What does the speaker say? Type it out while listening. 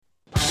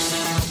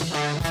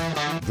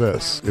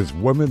This is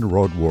Women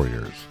Road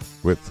Warriors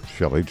with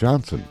Shelley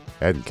Johnson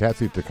and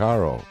Kathy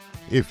Tuccaro.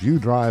 If you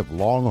drive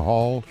long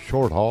haul,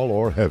 short haul,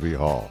 or heavy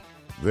haul,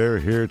 they're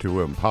here to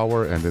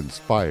empower and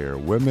inspire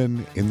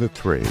women in the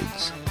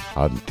trades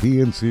on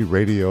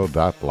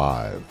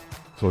tncradio.live.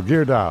 So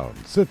gear down,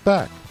 sit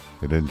back,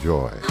 and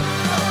enjoy.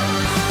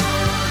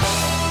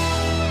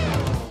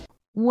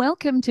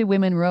 Welcome to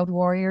Women Road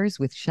Warriors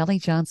with Shelley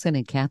Johnson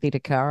and Kathy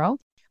Tuccaro.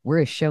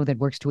 We're a show that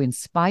works to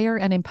inspire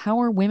and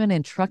empower women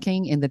in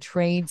trucking, in the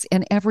trades,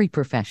 and every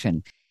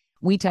profession.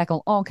 We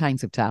tackle all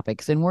kinds of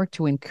topics and work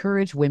to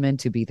encourage women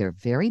to be their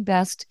very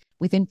best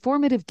with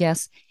informative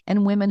guests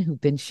and women who've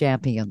been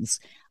champions.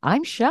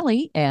 I'm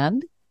Shelley,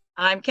 and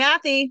I'm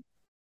Kathy.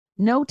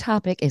 No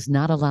topic is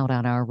not allowed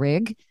on our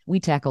rig. We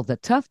tackle the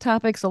tough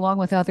topics along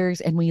with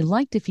others, and we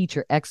like to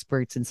feature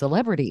experts and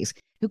celebrities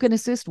who can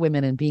assist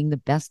women in being the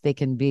best they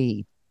can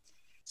be.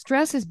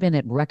 Stress has been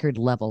at record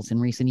levels in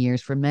recent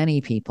years for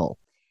many people.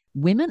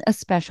 Women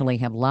especially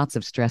have lots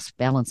of stress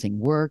balancing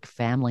work,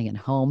 family, and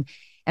home.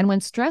 And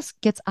when stress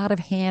gets out of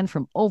hand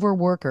from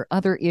overwork or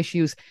other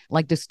issues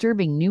like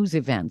disturbing news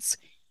events,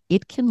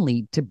 it can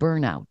lead to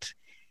burnout.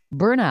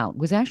 Burnout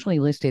was actually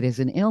listed as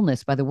an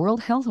illness by the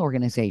World Health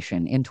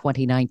Organization in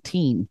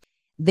 2019.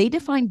 They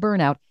define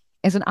burnout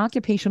as an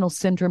occupational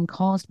syndrome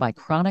caused by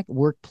chronic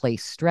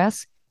workplace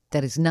stress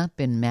that has not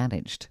been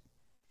managed.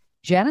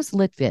 Janice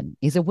Litvin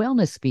is a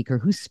wellness speaker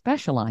who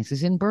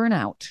specializes in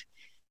burnout.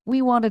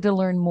 We wanted to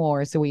learn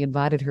more, so we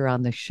invited her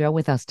on the show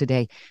with us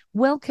today.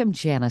 Welcome,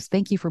 Janice.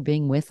 Thank you for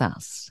being with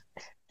us.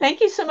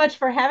 Thank you so much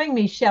for having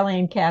me, Shelley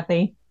and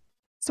Kathy.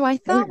 So I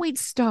thought we'd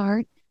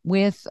start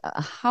with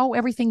how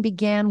everything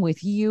began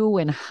with you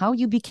and how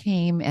you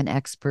became an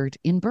expert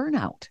in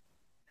burnout.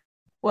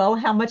 Well,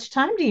 how much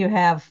time do you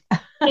have?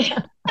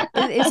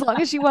 As long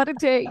as you want to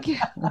take.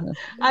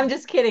 I'm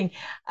just kidding.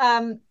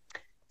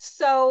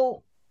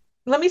 So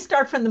let me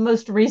start from the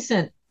most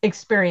recent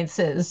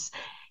experiences.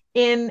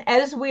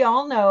 As we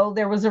all know,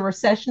 there was a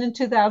recession in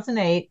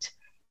 2008,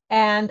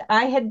 and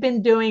I had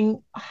been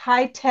doing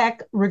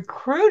high-tech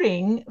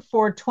recruiting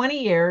for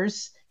 20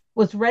 years,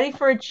 was ready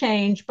for a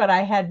change, but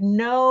I had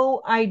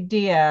no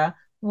idea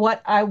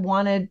what I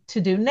wanted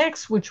to do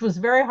next, which was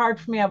very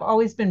hard for me. I've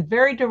always been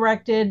very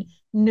directed,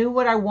 knew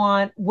what I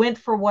want, went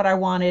for what I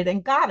wanted,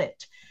 and got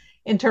it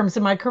in terms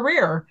of my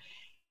career.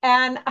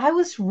 And I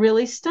was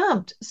really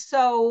stumped.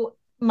 So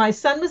my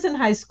son was in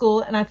high school,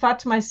 and I thought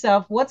to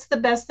myself, what's the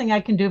best thing I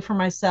can do for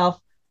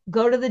myself?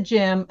 Go to the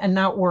gym and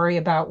not worry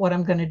about what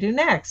I'm going to do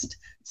next.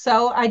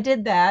 So I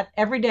did that.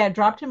 Every day I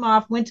dropped him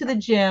off, went to the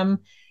gym,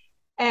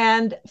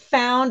 and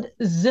found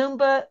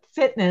Zumba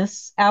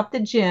fitness at the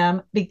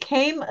gym,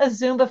 became a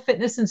Zumba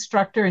fitness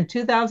instructor in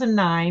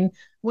 2009,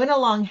 went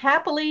along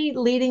happily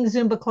leading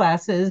Zumba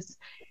classes.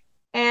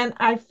 And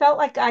I felt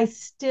like I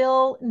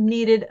still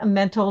needed a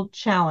mental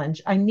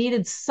challenge. I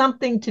needed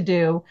something to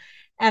do.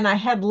 And I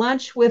had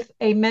lunch with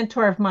a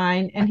mentor of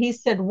mine, and he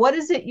said, what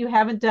is it you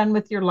haven't done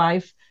with your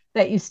life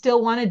that you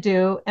still want to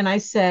do? And I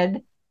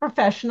said,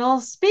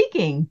 professional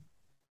speaking.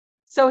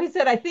 So he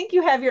said, I think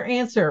you have your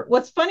answer.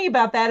 What's funny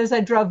about that is I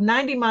drove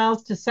 90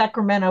 miles to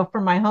Sacramento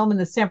from my home in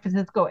the San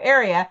Francisco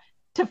area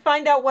to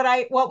find out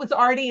what was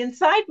already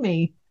inside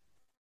me.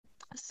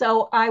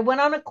 So I went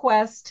on a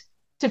quest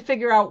to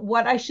figure out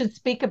what I should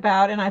speak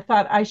about, and I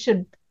thought I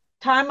should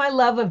tie my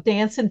love of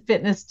dance and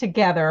fitness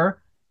together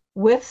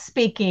with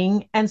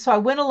speaking. And so I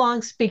went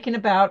along speaking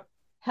about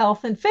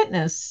health and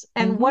fitness.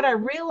 And what I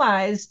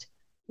realized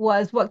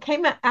was what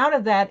came out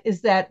of that is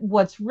that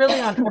what's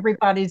really on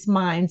everybody's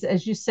minds,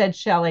 as you said,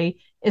 Shelley,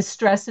 is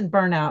stress and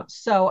burnout.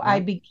 So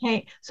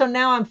so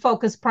now I'm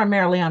focused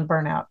primarily on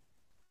burnout.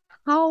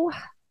 How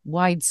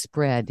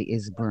widespread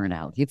is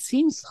burnout? It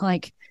seems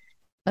like,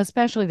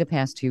 especially the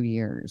past 2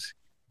 years,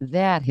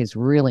 that has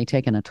really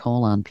taken a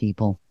toll on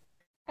people.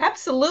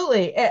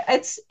 Absolutely.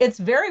 It's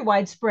very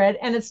widespread,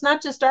 and it's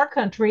not just our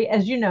country,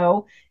 as you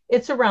know,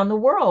 it's around the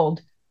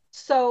world.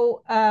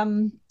 So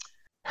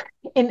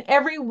in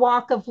every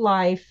walk of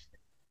life,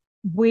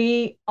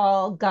 we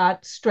all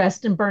got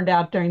stressed and burned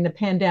out during the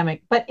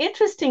pandemic. But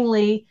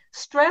interestingly,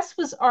 stress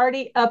was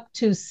already up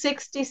to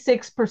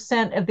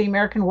 66% of the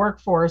American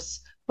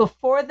workforce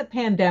before the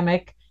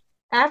pandemic.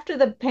 After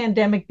the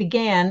pandemic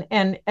began,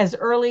 and as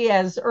early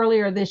as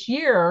earlier this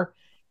year,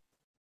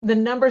 the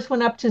numbers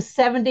went up to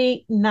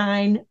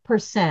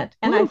 79%.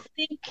 And I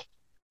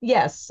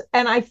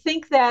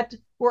think that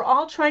we're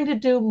all trying to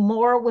do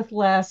more with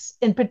less,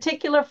 in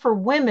particular for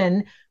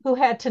women who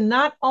had to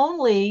not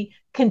only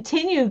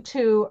continue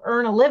to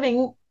earn a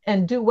living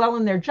and do well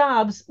in their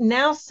jobs,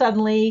 now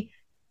suddenly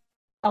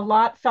a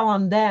lot fell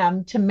on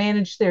them to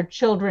manage their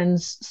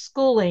children's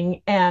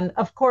schooling. And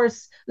of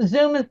course,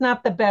 Zoom is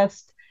not the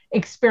best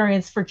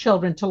experience for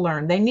children to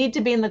learn. They need to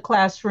be in the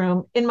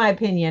classroom, in my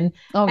opinion.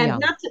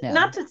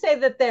 Not to say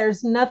that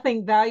there's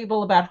nothing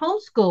valuable about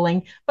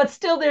homeschooling, but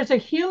still there's a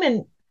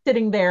human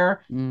sitting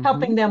there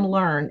helping them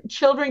learn.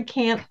 Children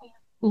can't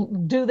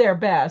do their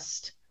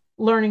best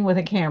learning with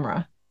a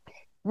camera.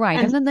 Right.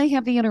 And then they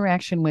have the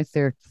interaction with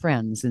their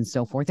friends and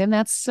so forth. And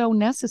that's so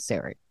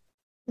necessary.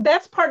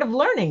 That's part of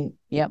learning.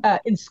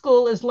 Yep. In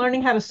school is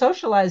learning how to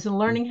socialize and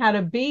learning how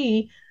to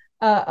be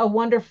a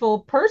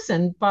wonderful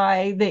person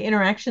by the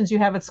interactions you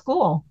have at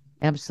school.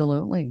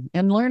 Absolutely.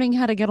 And learning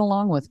how to get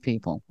along with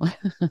people.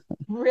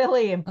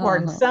 Really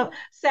important. Uh-huh.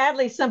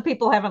 Sadly, some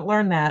people haven't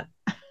learned that.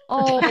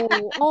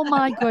 Oh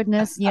my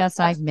goodness. Yes,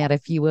 I've met a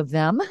few of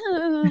them.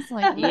 It's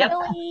like, Yep.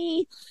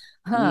 really?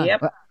 Huh.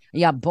 Yep.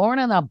 Yeah, born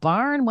in the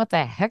barn. What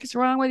the heck's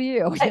wrong with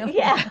you?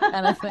 Yeah.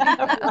 Kind of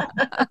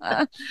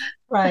thing.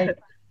 Right.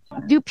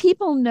 Do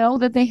people know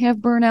that they have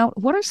burnout?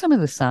 What are some of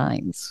the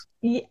signs?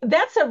 Yeah,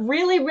 that's a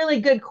really,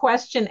 really good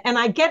question. And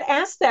I get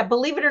asked that.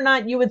 Believe it or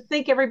not, you would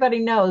think everybody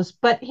knows.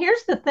 But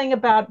here's the thing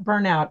about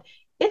burnout,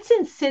 it's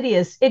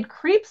insidious, it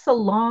creeps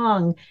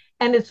along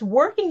and it's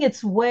working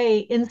its way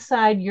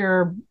inside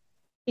your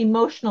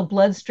emotional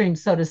bloodstream,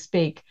 so to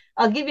speak.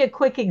 I'll give you a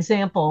quick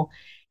example.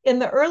 In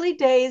the early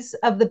days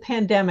of the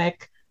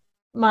pandemic,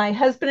 my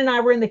husband and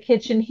I were in the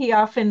kitchen. He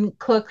often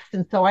cooks,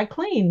 and so I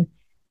clean.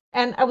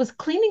 And I was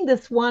cleaning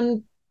this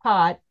one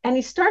pot, and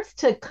he starts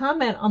to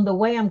comment on the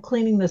way I'm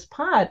cleaning this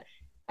pot.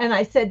 And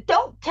I said,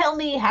 "Don't tell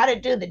me how to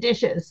do the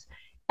dishes."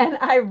 And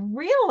I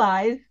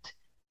realized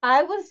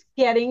I was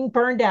getting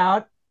burned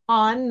out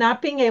on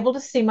not being able to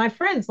see my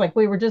friends, like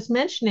we were just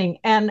mentioning.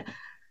 And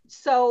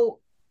so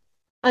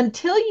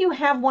until you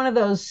have one of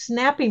those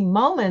snappy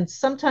moments,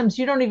 sometimes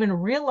you don't even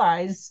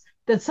realize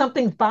that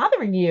something's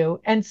bothering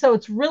you. And so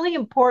it's really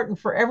important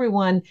for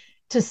everyone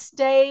to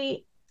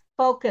stay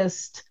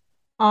focused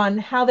on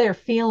how they're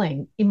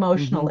feeling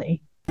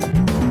emotionally.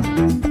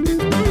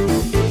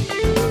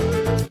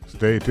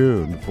 Stay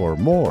tuned for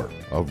more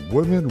of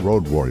Women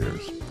Road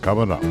Warriors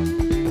coming up.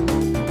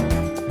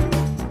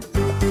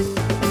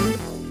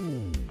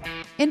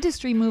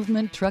 Industry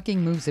movement Trucking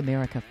Moves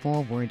America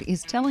Forward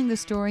is telling the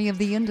story of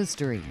the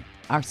industry.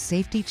 Our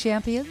safety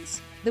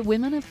champions, the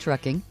women of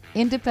trucking,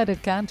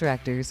 independent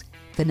contractors,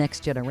 the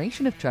next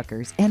generation of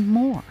truckers, and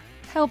more.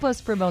 Help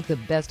us promote the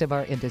best of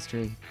our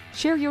industry.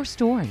 Share your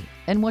story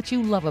and what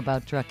you love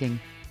about trucking.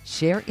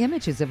 Share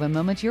images of a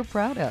moment you're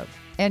proud of.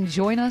 And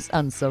join us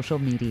on social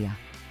media.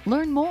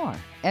 Learn more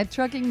at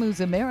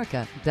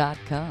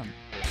truckingmovesamerica.com.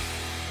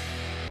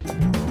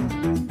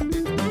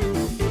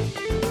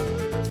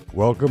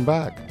 Welcome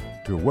back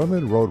to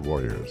Women Road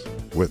Warriors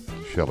with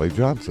Shelley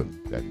Johnson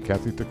and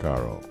Kathy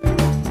Tuccaro.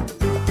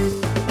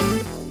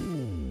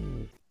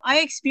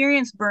 I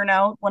experienced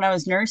burnout when I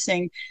was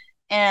nursing,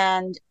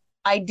 and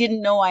I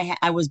didn't know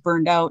I was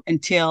burned out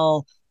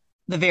until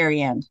the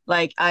very end.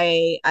 Like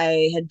I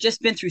had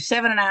just been through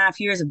 7.5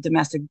 years of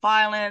domestic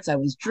violence. I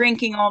was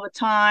drinking all the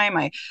time.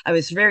 I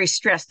was very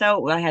stressed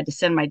out. I had to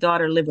send my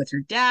daughter to live with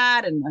her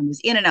dad, and I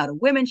was in and out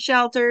of women's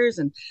shelters,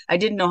 and I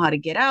didn't know how to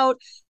get out.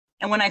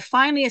 And when I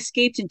finally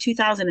escaped in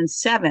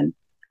 2007,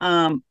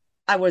 I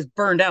was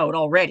burned out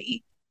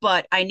already,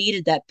 but I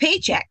needed that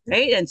paycheck,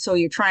 right? And so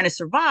you're trying to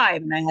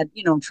survive. And I had,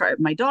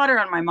 my daughter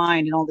on my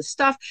mind and all this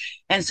stuff.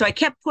 And so I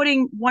kept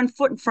putting one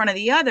foot in front of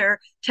the other,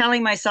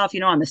 telling myself,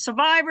 I'm a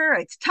survivor.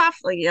 It's tough.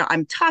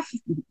 I'm tough.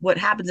 What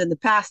happens in the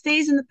past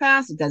stays in the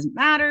past. It doesn't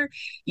matter.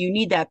 You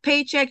need that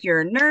paycheck.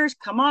 You're a nurse.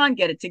 Come on,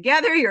 get it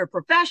together. You're a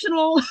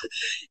professional.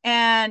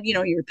 And,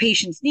 your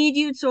patients need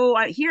you. So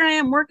here I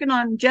am working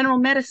on general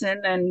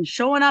medicine and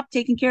showing up,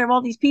 taking care of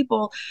all these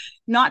people,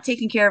 not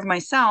taking care of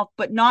myself,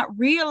 but not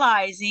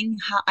realizing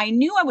how I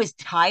knew I was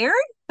tired,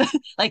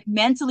 like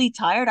mentally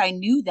tired. I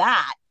knew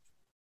that.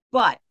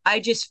 But I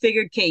just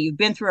figured, okay, you've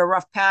been through a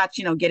rough patch,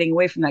 getting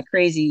away from that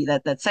crazy,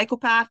 that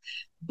psychopath.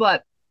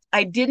 But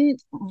I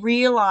didn't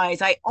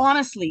realize, I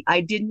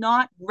did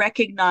not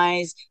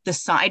recognize the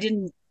sign. I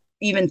didn't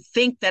even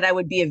think that I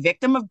would be a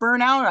victim of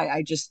burnout.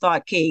 I just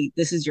thought, okay,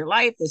 this is your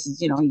life. This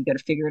is, you got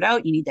to figure it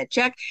out. You need that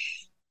check.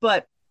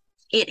 But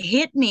it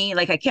hit me,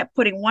 like I kept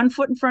putting one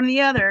foot in front of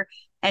the other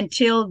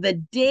until the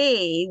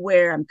day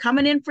where I'm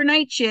coming in for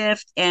night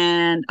shift,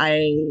 and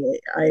I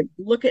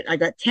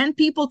got 10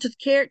 people to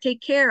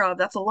take care of.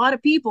 That's a lot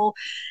of people.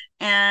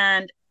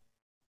 And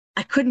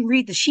I couldn't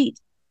read the sheet.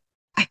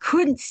 I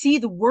couldn't see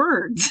the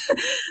words.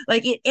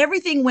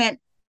 Everything went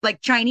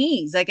like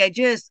Chinese.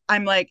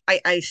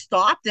 I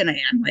stopped, and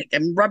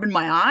I'm rubbing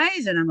my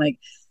eyes, and I'm like,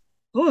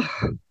 oh.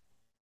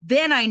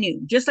 Then I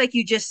knew, just like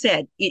you just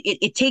said,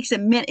 it takes a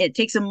minute, it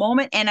takes a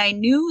moment. And I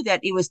knew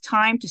that it was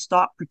time to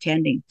stop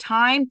pretending,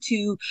 time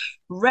to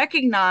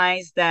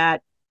recognize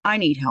that I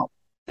need help,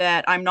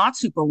 that I'm not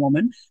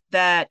Superwoman,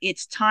 that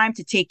it's time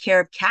to take care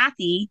of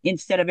Kathy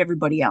instead of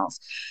everybody else.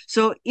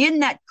 So in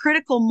that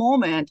critical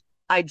moment,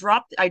 I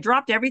dropped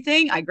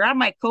everything. I grabbed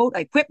my coat.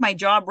 I quit my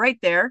job right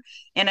there.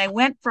 And I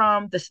went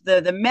from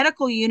the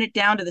medical unit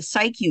down to the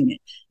psych unit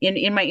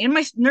in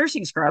my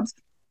nursing scrubs.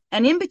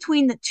 And in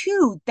between the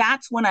two,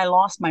 that's when I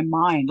lost my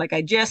mind.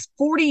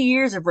 40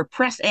 years of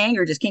repressed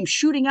anger just came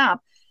shooting up.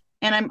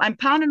 And I'm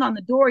pounding on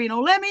the door,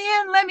 let me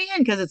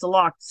in, because it's a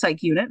locked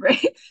psych unit,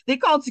 right? They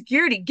called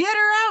security, get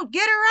her out,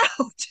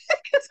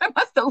 because I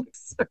must have looked.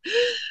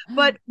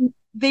 But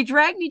they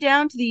dragged me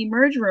down to the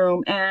emerge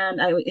room, and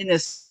I was in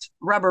this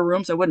rubber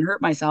room so I wouldn't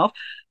hurt myself.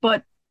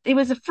 But it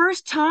was the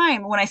first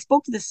time when I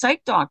spoke to the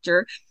psych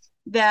doctor,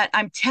 that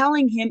I'm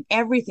telling him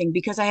everything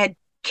because I had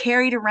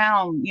carried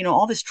around,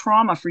 all this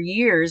trauma for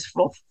years,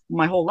 for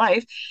my whole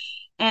life.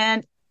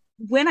 And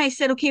when I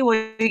said, okay, well,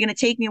 you're going to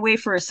take me away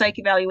for a psych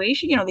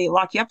evaluation, they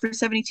lock you up for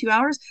 72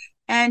 hours.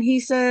 And he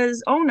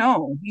says, oh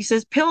no, he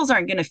says, pills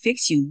aren't going to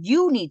fix you.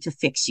 You need to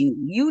fix you.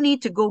 You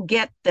need to go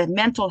get the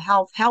mental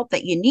health help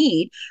that you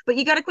need, but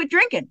you got to quit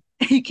drinking.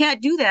 You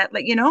can't do that,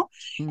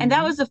 Mm-hmm. And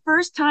that was the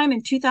first time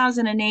in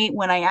 2008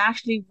 when I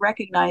actually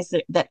recognized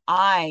that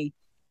I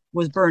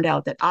was burned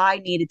out, that I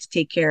needed to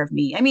take care of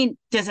me. I mean,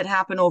 does it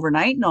happen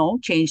overnight? No,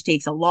 change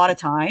takes a lot of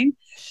time.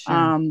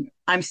 Sure.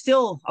 I'm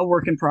still a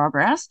work in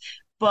progress,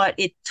 but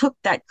it took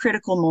that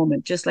critical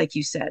moment, just like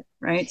you said,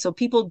 right? So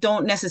people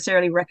don't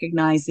necessarily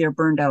recognize they're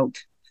burned out.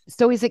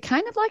 So is it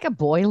kind of like a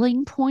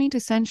boiling point,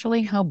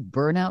 essentially, how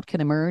burnout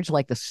can emerge,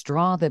 like the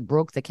straw that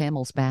broke the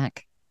camel's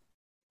back?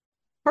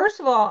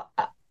 First of all,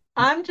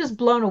 I'm just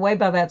blown away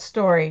by that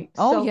story.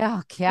 Oh, So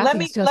yeah. let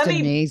me Kathy's just let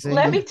me amazing.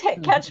 let me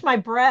catch my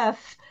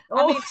breath.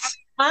 I mean,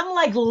 I'm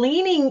like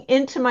leaning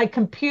into my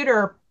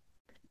computer,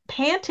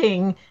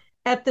 panting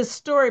at this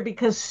story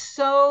because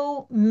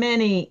so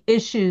many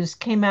issues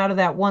came out of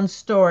that one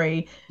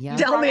story. Yeah.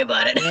 Tell me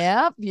about it.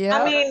 Yep.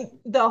 I mean,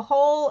 the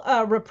whole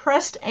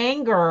repressed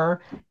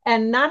anger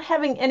and not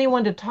having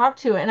anyone to talk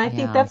to. And I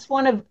think that's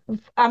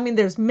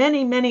there's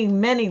many, many,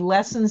 many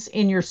lessons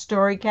in your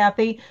story,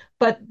 Kathy.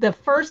 But the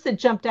first that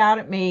jumped out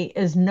at me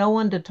is no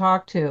one to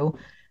talk to.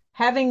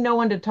 Having no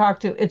one to talk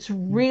to. It's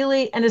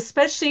really, and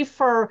especially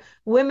for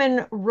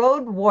women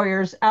road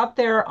warriors out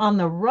there on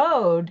the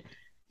road.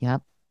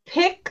 Yep.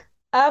 Pick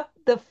up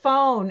the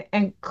phone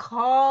and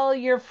call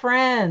your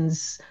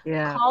friends.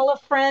 Yeah. Call a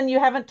friend you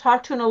haven't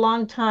talked to in a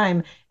long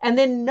time. And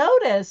then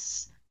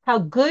notice how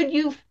good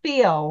you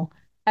feel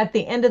at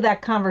the end of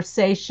that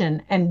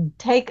conversation and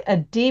take a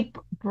deep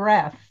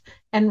breath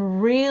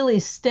and really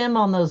stem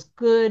on those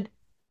good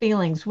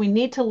feelings. We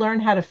need to learn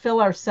how to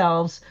fill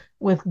ourselves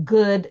with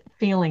good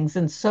feelings,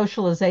 and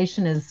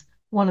socialization is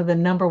one of the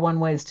number one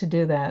ways to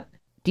do that.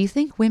 Do you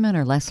think women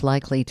are less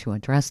likely to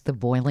address the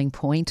boiling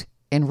point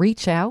and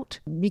reach out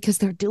because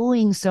they're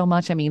doing so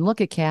much? I mean,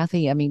 look at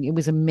Kathy. I mean, it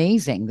was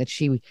amazing that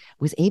she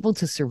was able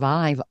to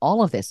survive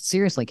all of this.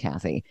 Seriously,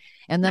 Kathy.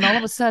 And then all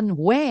of a sudden,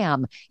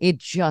 wham, it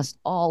just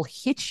all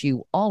hits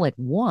you all at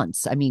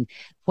once. I mean,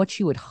 what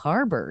you had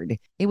harbored,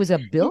 it was a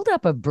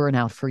buildup of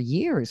burnout for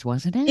years,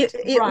 wasn't it?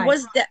 It Right.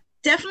 was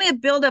definitely a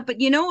buildup. But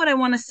what I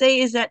want to say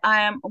is that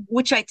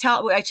which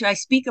I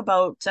speak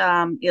about,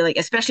 like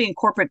especially in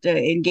corporate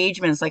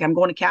engagements, like I'm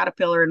going to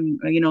Caterpillar and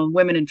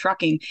women in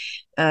trucking,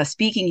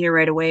 speaking here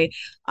right away.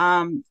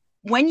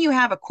 When you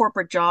have a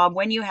corporate job,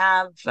 when you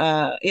have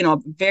a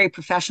very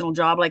professional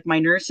job like my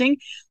nursing,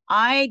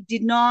 I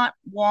did not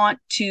want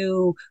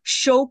to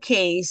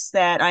showcase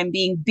that I'm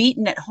being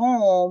beaten at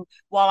home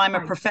while I'm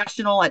a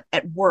professional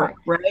at work,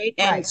 right?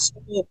 And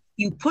so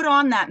you put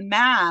on that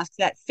mask,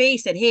 that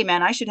face that, hey,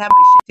 man, I should have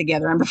my shit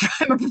together. I'm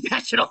a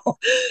professional,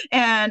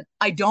 and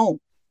I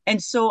don't.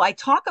 And so I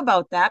talk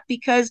about that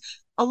because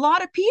a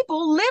lot of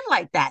people live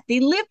like that.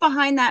 They live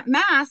behind that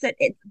mask,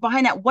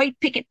 behind that white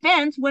picket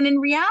fence, when in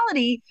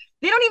reality,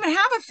 they don't even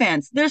have a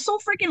fence. They're so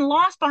freaking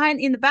lost behind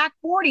in the back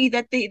 40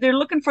 that they're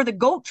looking for the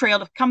goat trail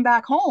to come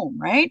back home,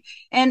 right?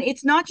 And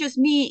it's not just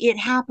me. It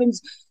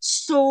happens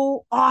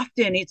so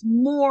often. It's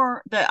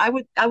more that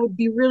I would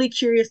be really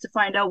curious to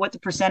find out what the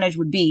percentage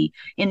would be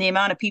in the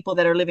amount of people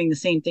that are living the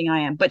same thing I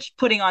am, but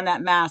putting on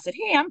that mask that,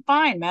 hey, I'm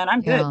fine, man.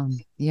 I'm good.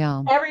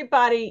 Yeah.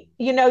 Everybody,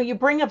 you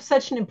bring up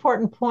such an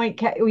important point.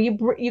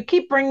 You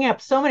keep bringing up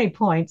so many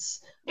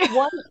points.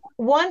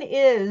 One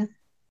is,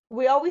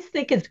 we always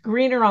think it's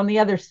greener on the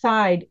other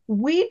side.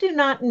 We do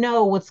not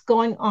know what's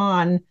going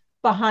on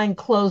behind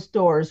closed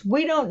doors.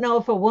 We don't know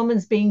if a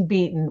woman's being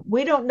beaten.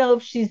 We don't know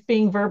if she's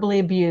being verbally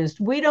abused.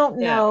 We don't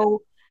know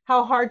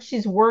how hard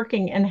she's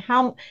working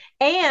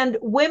and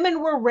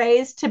women were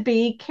raised to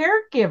be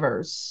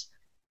caregivers.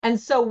 And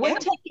so we're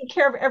taking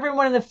care of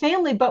everyone in the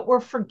family, but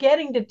we're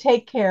forgetting to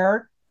take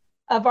care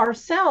of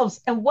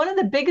ourselves. And one of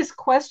the biggest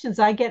questions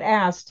I get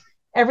asked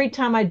every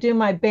time I do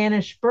my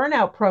Banish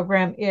Burnout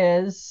program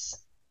is,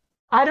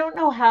 I don't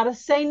know how to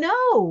say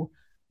no.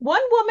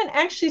 One woman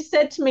actually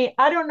said to me,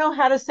 I don't know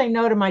how to say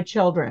no to my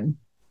children.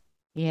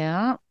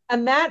 Yeah.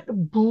 And that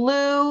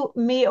blew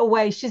me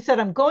away. She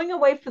said, I'm going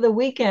away for the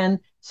weekend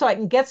so I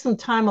can get some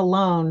time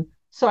alone,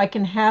 so I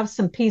can have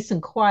some peace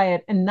and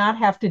quiet and not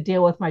have to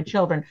deal with my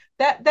children.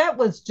 That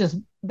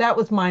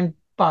was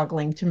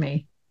mind-boggling to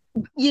me.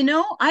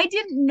 I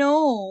didn't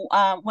know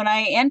when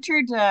I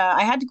entered,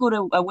 I had to go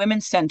to a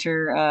women's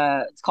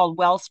center. It's called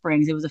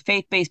Wellsprings. It was a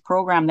faith-based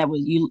program that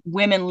was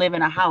women live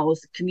in a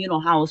house, communal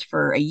house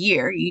for a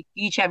year. You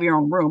each have your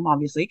own room,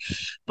 obviously,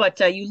 but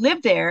you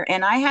live there.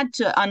 And I had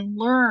to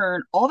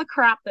unlearn all the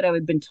crap that I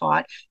had been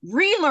taught,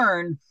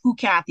 relearn who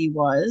Kathy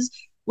was,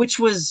 which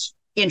was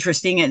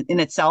interesting in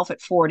itself at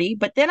 40.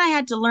 But then I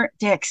had to learn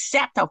to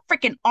accept how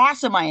freaking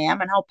awesome I am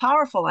and how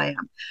powerful I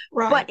am.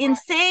 Right. But in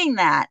saying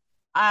that,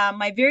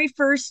 my very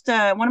first,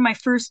 one of my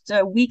first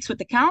weeks with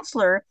the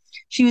counselor,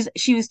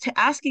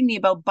 asking me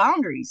about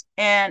boundaries,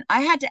 and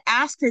I had to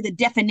ask her the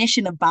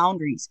definition of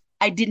boundaries.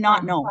 I did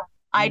not know.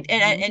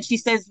 And she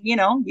says, you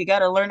got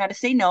to learn how to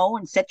say no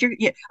and set your.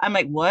 Yeah. I'm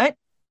like, what?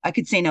 I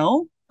could say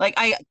no? Like,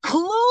 I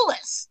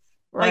clueless.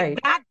 Right.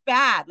 Like, that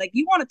bad. Like,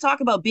 you want to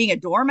talk about being a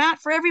doormat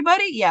for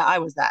everybody? Yeah, I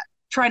was that,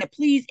 trying to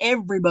please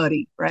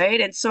everybody,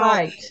 right? And so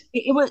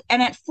it was,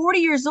 and at 40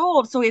 years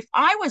old, so if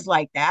I was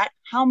like that,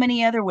 how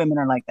many other women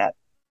are like that?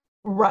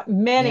 Right.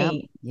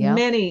 Many.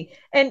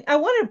 And I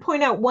wanted to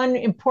point out one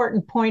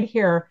important point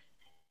here.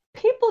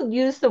 People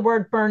use the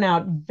word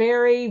burnout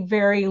very,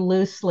 very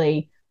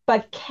loosely,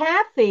 but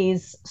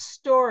Kathy's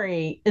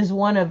story is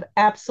one of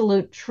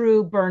absolute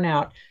true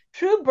burnout.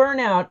 True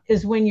burnout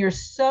is when you're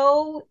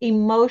so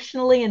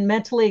emotionally and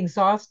mentally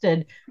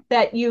exhausted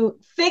that you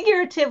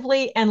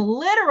figuratively and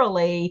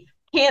literally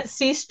can't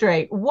see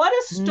straight. What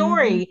a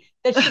story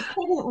that she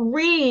couldn't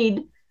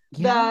read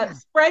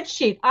the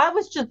spreadsheet. I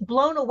was just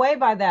blown away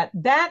by that.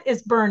 That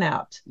is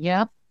burnout.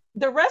 Yep.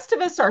 The rest of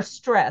us are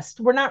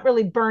stressed. We're not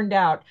really burned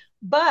out.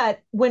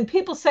 But when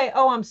people say,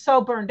 oh, I'm so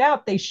burned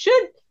out, they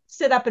should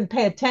sit up and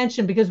pay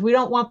attention, because we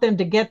don't want them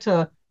to get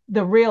to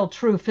the real,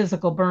 true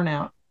physical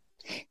burnout.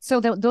 So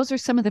those are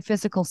some of the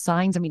physical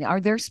signs. I mean, are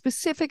there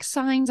specific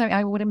signs?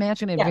 I would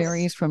imagine it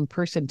varies from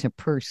person to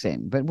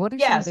person, but what are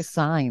some of the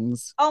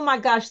signs? Oh my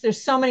gosh,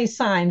 there's so many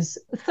signs.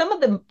 Some of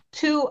the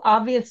two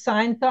obvious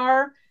signs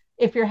are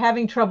if you're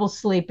having trouble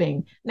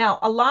sleeping. Now,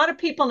 a lot of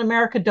people in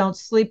America don't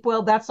sleep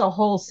well. That's a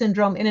whole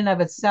syndrome in and of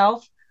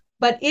itself.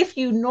 But if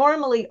you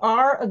normally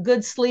are a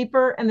good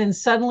sleeper and then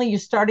suddenly you're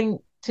starting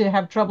to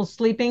have trouble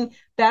sleeping,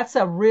 that's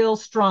a real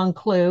strong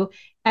clue.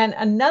 And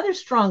another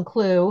strong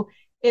clue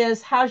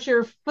is, how's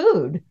your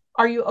food?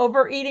 Are you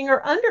overeating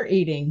or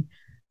undereating?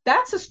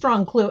 That's a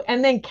strong clue.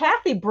 And then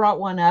Kathy brought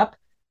one up.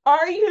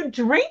 Are you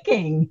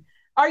drinking?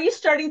 Are you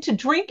starting to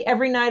drink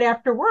every night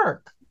after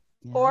work?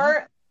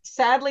 Or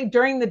sadly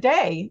during the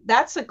day?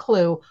 That's a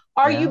clue.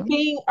 Are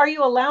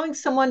you allowing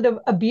someone to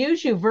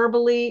abuse you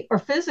verbally or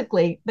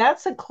physically?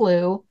 That's a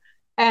clue.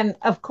 And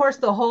of course,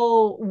 the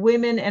whole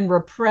women and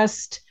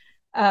repressed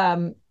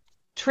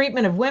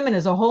treatment of women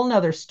is a whole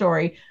nother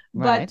story.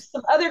 But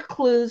some other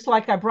clues,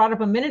 like I brought up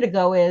a minute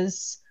ago,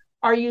 is,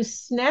 are you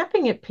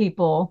snapping at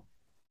people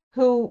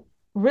who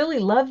really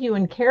love you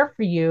and care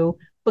for you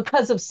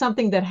because of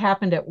something that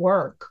happened at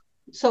work?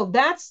 So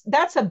that's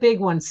a big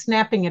one,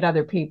 snapping at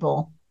other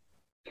people.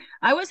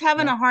 I was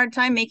having a hard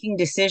time making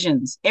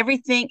decisions.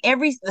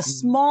 The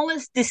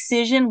smallest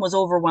decision was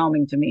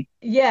overwhelming to me.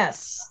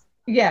 Yes,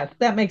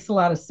 that makes a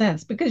lot of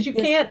sense, because you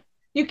can't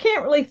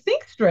really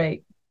think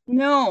straight.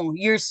 No,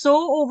 you're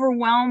so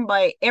overwhelmed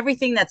by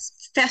everything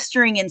that's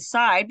festering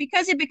inside,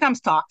 because it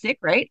becomes toxic,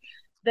 right?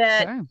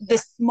 That the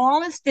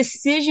smallest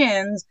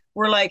decisions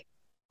were like,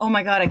 oh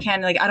my God, I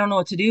don't know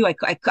what to do.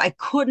 I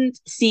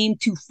couldn't seem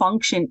to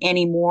function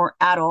anymore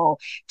at all.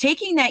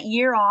 Taking that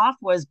year off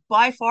was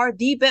by far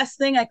the best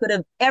thing I could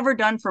have ever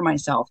done for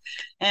myself.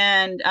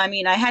 And I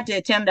mean, I had to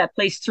attend that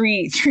place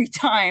three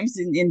times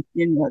in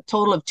a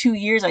total of 2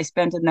 years I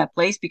spent in that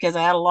place, because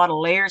I had a lot of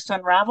layers to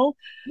unravel.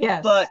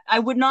 Yes. But I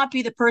would not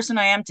be the person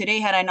I am today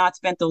had I not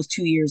spent those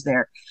 2 years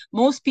there.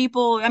 Most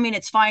people, I mean,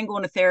 it's fine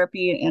going to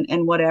therapy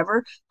and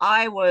whatever.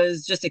 I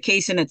was just a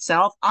case in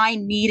itself. I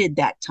needed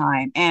that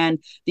time. And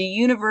the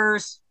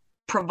universe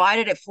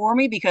provided it for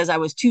me, because I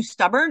was too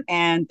stubborn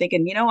and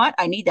thinking, you know what,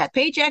 I need that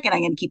paycheck and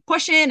I'm going to keep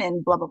pushing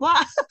and blah, blah,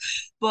 blah.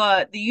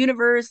 But the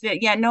universe,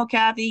 no,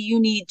 Kathy, you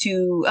need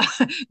to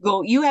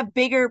go. You have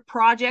bigger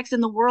projects in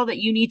the world that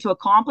you need to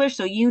accomplish.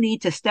 So you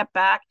need to step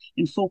back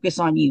and focus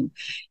on you.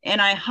 And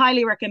I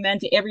highly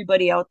recommend to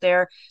everybody out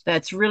there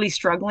that's really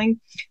struggling,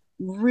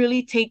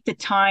 really take the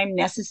time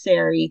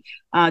necessary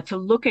to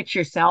look at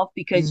yourself,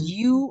 because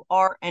you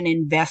are an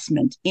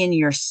investment in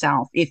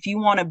yourself. If you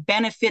want to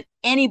benefit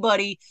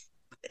anybody,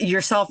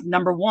 yourself,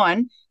 number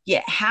one, you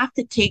have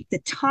to take the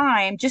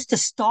time just to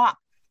stop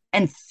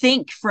and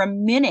think for a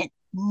minute.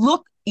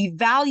 Look,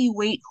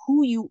 evaluate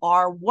who you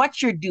are,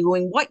 what you're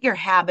doing, what your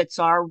habits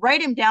are,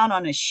 write them down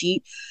on a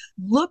sheet.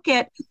 Look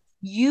at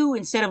you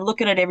instead of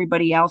looking at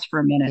everybody else for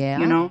a minute,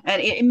 and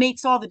it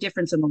makes all the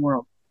difference in the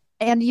world.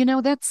 And,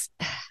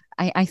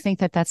 I think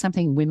that's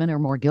something women are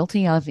more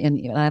guilty of.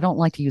 And I don't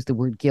like to use the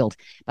word guilt,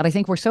 but I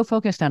think we're so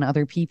focused on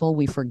other people,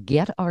 we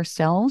forget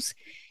ourselves,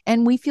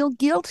 and we feel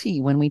guilty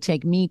when we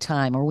take me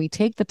time, or we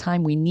take the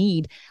time we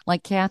need.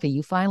 Like Kathy,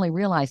 you finally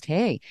realized,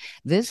 hey,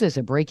 this is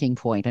a breaking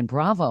point, and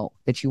bravo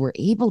that you were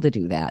able to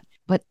do that.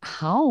 But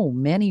how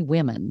many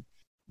women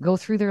go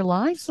through their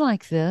lives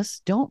like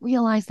this, don't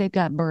realize they've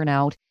got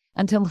burnout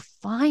until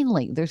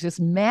finally there's this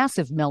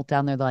massive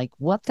meltdown. They're like,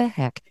 what the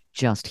heck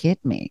just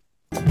hit me?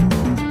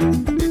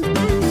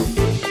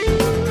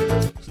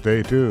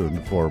 Stay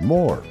tuned for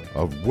more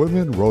of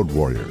Women Road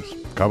Warriors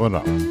coming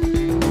up.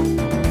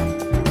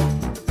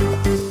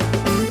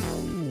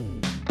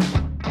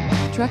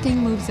 Trucking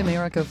Moves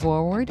America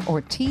Forward,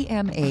 or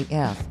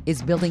TMAF,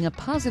 is building a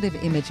positive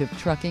image of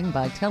trucking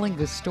by telling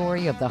the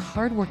story of the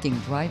hardworking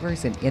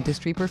drivers and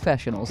industry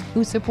professionals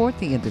who support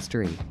the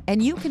industry.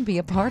 And you can be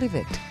a part of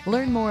it.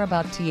 Learn more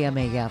about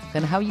TMAF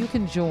and how you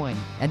can join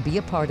and be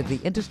a part of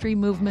the industry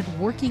movement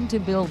working to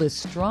build a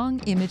strong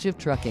image of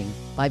trucking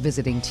by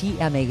visiting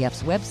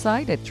TMAF's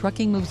website at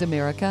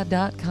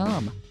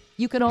truckingmovesamerica.com.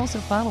 You can also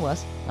follow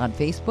us on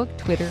Facebook,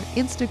 Twitter,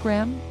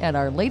 Instagram, and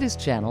our latest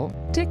channel,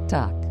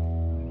 TikTok.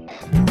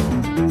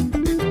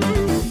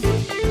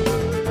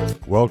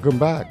 Welcome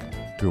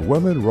back to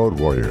Women Road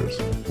Warriors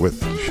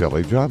with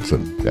Shelley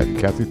Johnson and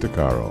Kathy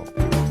Tuccaro.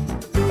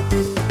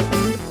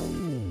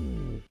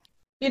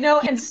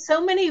 And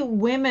so many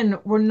women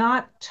were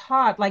not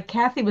taught, like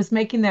Kathy was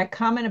making that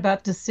comment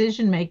about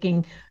decision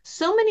making.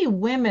 So many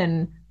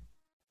women,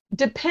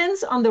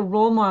 depends on the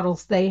role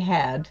models they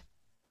had.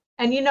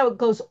 And, it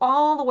goes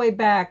all the way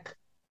back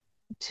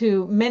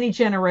to many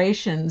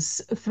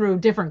generations through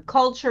different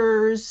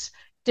cultures,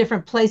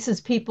 different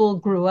places people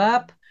grew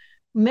up.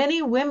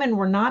 Many women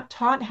were not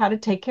taught how to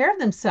take care of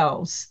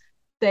themselves.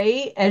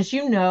 They, as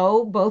you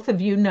know, both of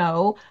you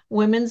know,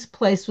 women's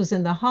place was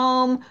in the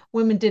home.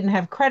 Women didn't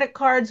have credit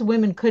cards.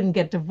 Women couldn't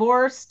get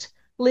divorced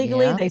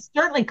legally. Yeah. They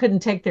certainly couldn't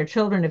take their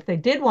children if they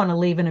did want to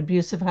leave an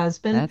abusive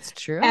husband. That's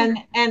true. And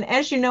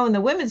as you know, in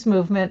the women's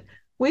movement,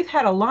 we've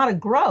had a lot of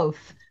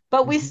growth,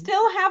 but we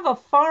still have a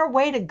far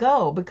way to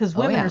go because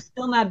women are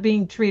still not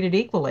being treated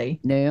equally.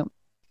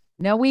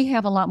 No, we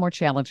have a lot more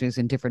challenges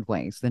in different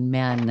ways than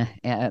men,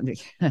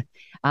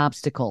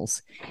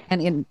 obstacles.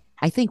 And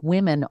I think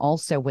women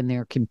also, when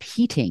they're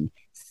competing,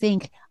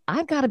 think,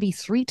 I've got to be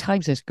 3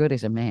 times as good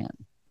as a man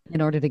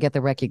in order to get the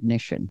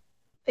recognition.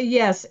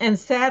 Yes, and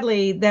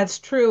sadly, that's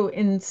true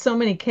in so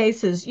many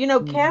cases.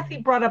 Kathy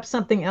brought up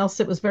something else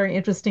that was very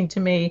interesting to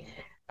me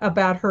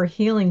about her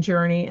healing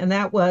journey, and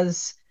that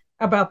was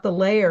about the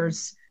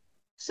layers.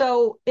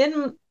 So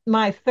in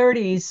my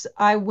 30s,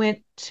 I went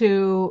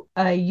to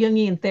a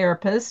Jungian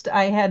therapist.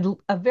 I had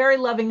a very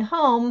loving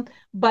home,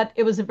 but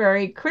it was a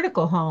very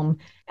critical home.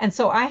 And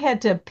so I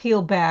had to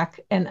peel back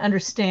and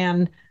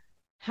understand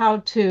how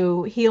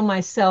to heal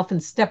myself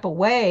and step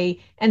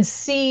away and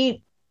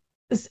see.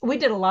 We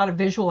did a lot of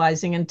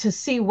visualizing and to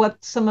see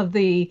what some of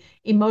the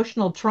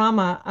emotional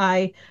trauma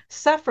I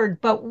suffered.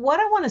 But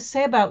what I want to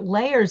say about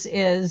layers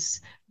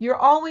is you're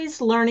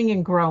always learning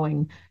and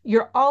growing.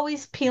 You're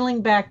always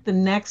peeling back the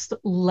next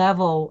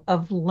level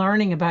of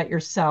learning about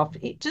yourself.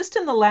 Just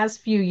in the last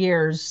few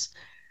years,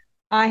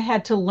 I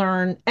had to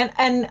learn,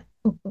 and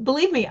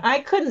believe me,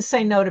 I couldn't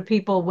say no to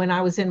people when I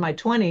was in my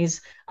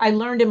 20s. I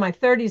learned in my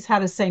 30s how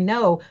to say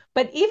no.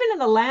 But even in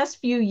the last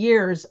few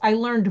years, I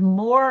learned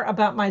more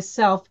about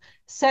myself,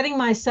 setting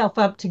myself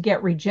up to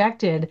get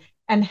rejected,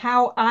 and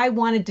how I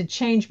wanted to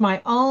change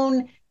my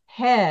own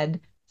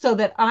head so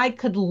that I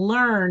could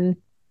learn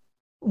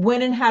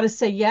when and how to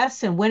say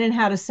yes and when and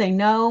how to say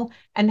no,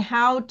 and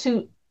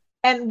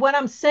what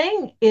I'm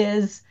saying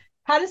is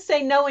how to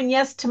say no and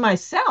yes to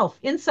myself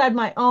inside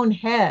my own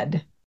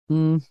head.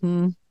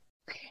 Mm-hmm.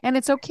 And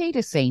it's okay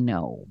to say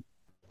no.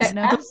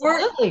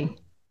 Absolutely.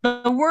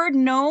 The word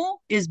no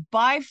is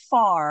by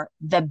far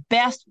the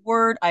best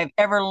word I've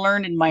ever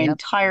learned in my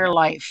entire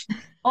life.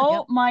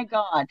 Oh my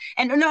God.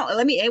 And no,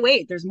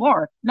 wait, there's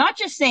more. Not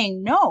just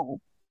saying no,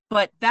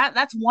 but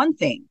that's one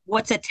thing.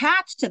 What's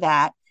attached to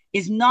that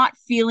is not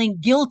feeling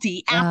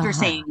guilty after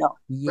saying no,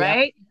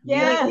 right?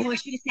 Yeah. Like, I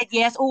should have said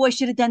yes. I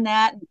should have done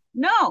that.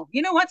 No,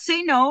 you know what?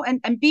 Say no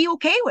and be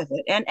okay with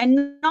it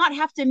and not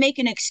have to make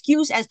an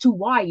excuse as to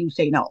why you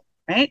say no,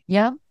 right?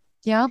 Yeah.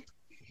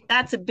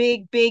 That's a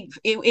big,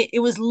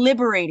 it was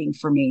liberating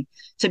for me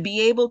to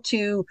be able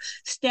to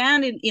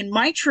stand in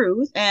my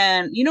truth.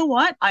 And you know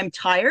what? I'm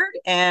tired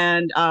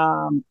and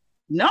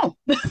no,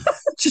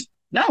 just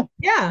no.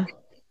 Yeah.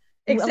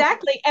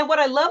 Exactly. And what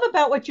I love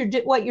about what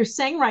you're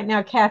saying right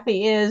now,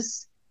 Kathy,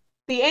 is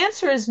the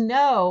answer is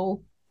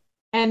no,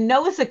 and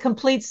no is a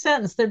complete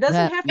sentence. There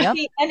doesn't have to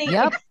be any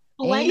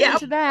explaining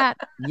to that.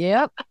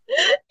 Yep.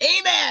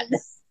 Amen.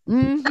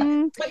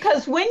 Mm-hmm.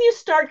 Because when you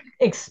start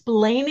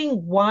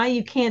explaining why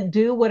you can't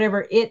do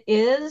whatever it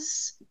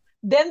is,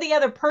 then the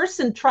other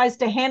person tries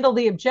to handle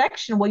the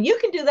objection. Well, you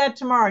can do that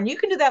tomorrow and you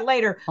can do that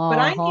later, but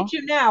I need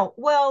you now.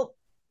 Well,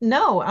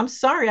 no, I'm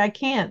sorry, I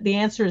can't. The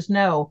answer is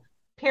no.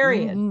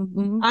 Period.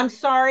 Mm-hmm. I'm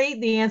sorry.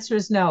 The answer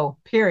is no.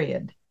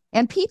 Period.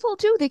 And people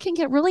do. They can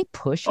get really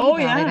pushy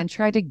about it and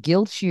try to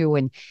guilt you.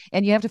 And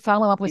you have to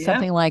follow up with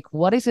something like,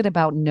 what is it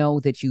about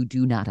no that you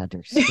do not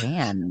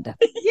understand?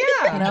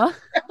 Yeah.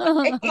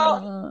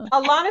 Well,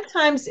 a lot of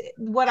times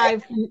what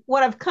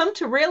I've come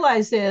to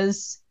realize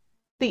is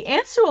the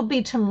answer will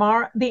be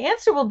tomorrow. The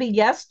answer will be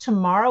yes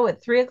tomorrow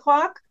at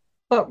 3:00.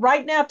 But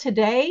right now,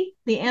 today,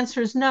 the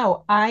answer is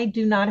no. I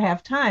do not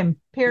have time.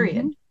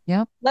 Period. Mm-hmm.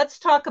 Yeah. Let's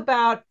talk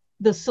about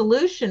the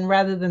solution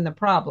rather than the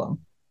problem.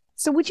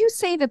 So would you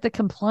say that the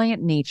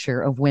compliant nature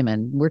of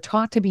women, we're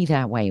taught to be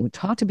that way, we're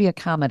taught to be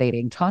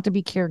accommodating, taught to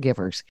be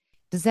caregivers,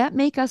 does that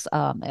make us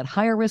at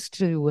higher risk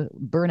to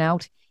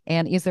burnout?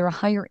 And is there a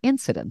higher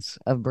incidence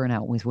of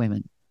burnout with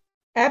women?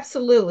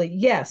 Absolutely.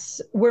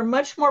 Yes. We're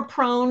much more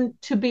prone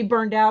to be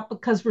burned out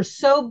because we're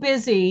so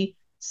busy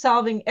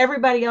solving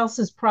everybody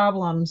else's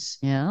problems.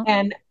 Yeah.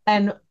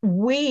 And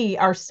we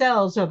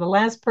ourselves are the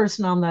last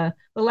person on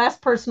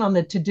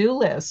the to-do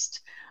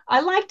list. I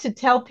like to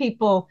tell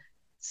people,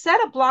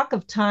 set a block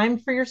of time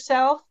for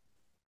yourself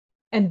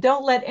and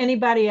don't let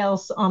anybody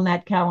else on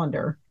that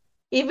calendar.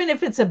 Even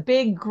if it's a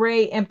big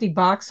gray empty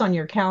box on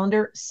your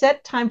calendar,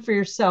 set time for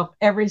yourself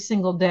every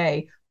single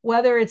day,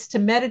 whether it's to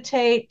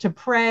meditate, to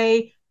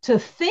pray, to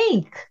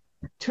think,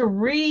 to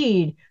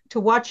read, to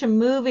watch a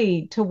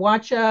movie, to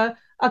watch a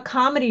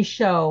comedy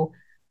show,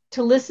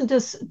 to listen to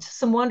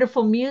some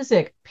wonderful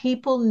music.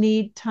 People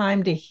need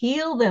time to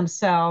heal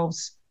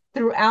themselves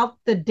throughout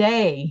the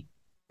day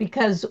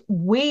because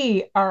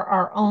we are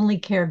our only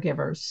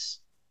caregivers.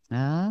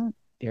 Ah,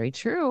 very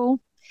true.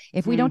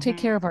 If we don't take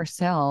Mm-hmm. care of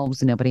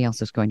ourselves, nobody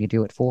else is going to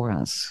do it for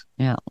us.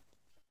 Yeah.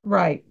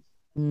 Right.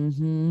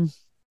 Mm-hmm.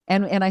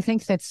 And I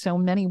think that so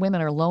many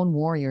women are lone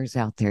warriors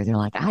out there. They're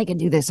like, I can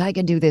do this, I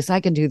can do this, I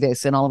can do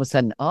this. And all of a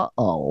sudden,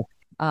 uh-oh.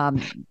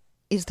 Um,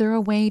 is there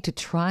a way to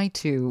try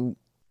to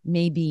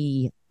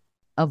maybe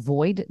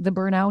avoid the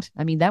burnout?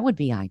 I mean, that would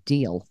be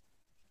ideal.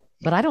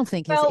 But I don't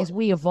think Well, as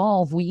we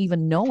evolve, we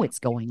even know it's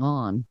going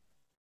on.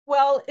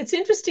 Well, it's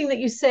interesting that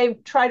you say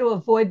try to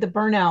avoid the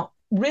burnout.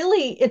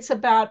 Really, it's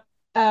about,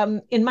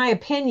 in my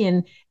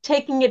opinion,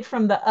 taking it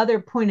from the other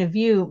point of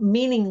view,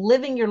 meaning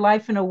living your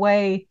life in a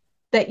way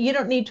that you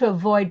don't need to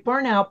avoid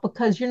burnout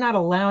because you're not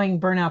allowing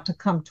burnout to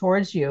come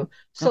towards you.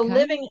 So, Okay.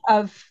 living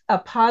a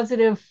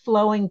positive,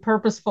 flowing,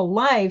 purposeful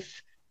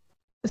life,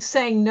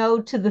 saying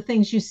no to the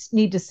things you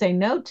need to say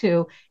no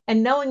to,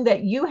 and knowing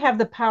that you have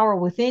the power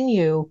within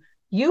you,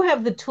 you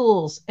have the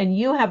tools, and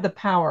you have the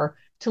power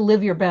to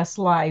live your best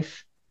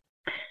life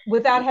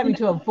without having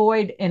to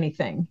avoid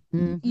anything.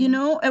 You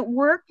know, at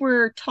work,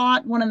 we're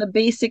taught one of the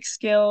basic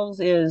skills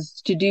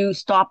is to do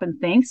stop and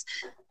thinks.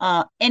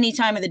 Any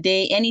time of the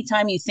day,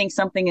 anytime you think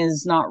something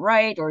is not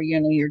right, or you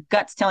know your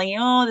gut's telling you,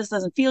 oh, this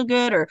doesn't feel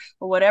good, or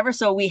whatever.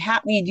 So we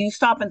do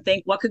stop and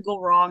think, what could go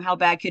wrong? How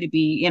bad could it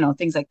be? You know,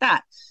 things like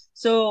that.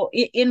 So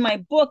in my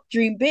book,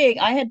 Dream Big,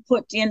 I had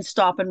put in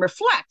stop and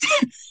reflect.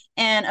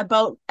 And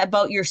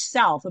about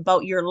yourself,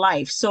 about your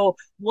life. So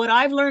what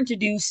I've learned to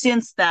do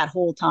since that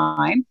whole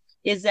time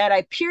is that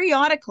I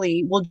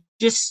periodically will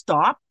just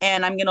stop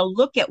and I'm going to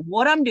look at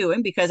what I'm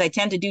doing because I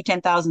tend to do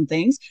 10,000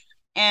 things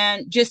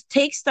and just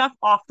take stuff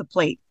off the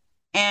plate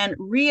and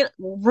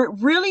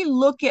really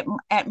look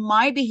at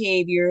my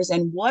behaviors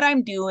and what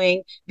I'm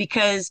doing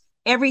because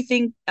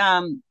everything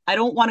I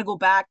don't want to go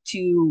back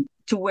to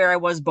where I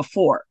was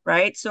before,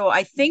 right? So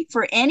I think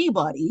for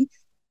anybody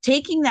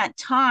taking that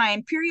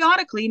time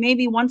periodically,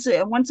 maybe once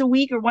a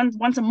week or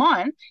once a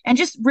month, and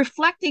just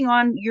reflecting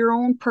on your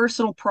own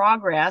personal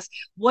progress.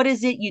 What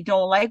is it you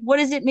don't like? What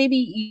is it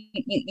maybe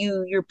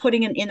you're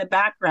putting in the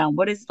background?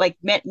 What is like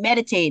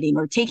meditating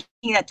or taking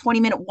that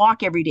 20-minute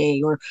walk every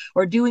day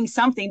or doing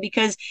something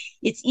because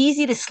it's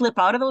easy to slip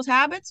out of those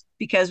habits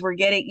because we're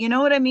getting, you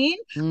know what I mean?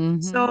 Mm-hmm.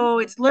 So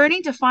it's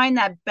learning to find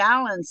that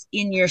balance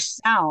in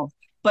yourself.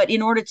 But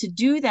in order to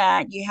do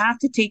that, you have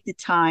to take the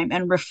time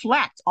and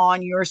reflect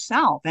on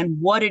yourself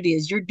and what it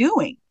is you're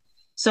doing.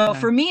 So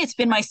for me, it's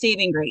been my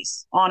saving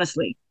grace,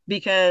 honestly,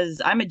 because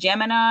I'm a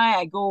Gemini.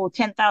 I go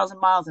 10,000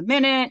 miles a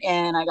minute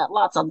and I got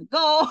lots on the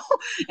go.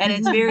 And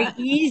it's very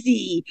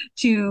easy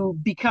to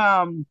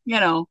become,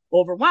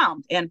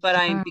 overwhelmed.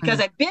 Because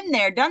I've been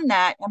there, done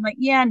that, I'm like,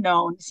 yeah,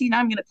 no. See, now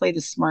I'm going to play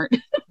this smart.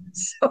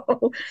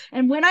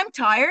 And when I'm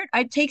tired,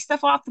 I take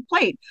stuff off the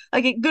plate.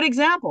 Like a good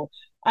example.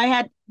 I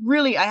have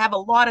a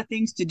lot of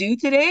things to do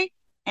today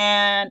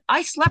and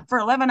I slept for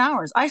 11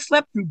 hours. I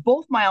slept through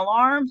both my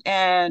alarms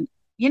and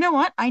you know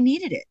what? I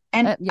needed it.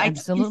 And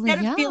instead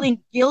of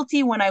feeling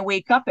guilty when I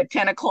wake up at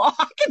 10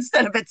 o'clock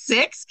instead of at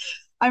 6,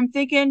 I'm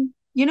thinking,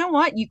 you know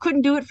what? You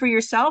couldn't do it for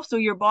yourself. So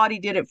your body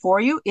did it for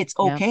you. It's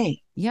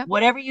okay. Yep.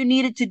 Whatever you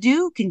needed to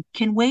do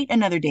can wait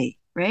another day.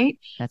 Right.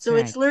 So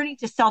it's learning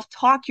to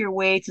self-talk your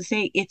way to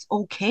say it's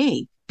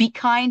okay. Be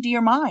kind to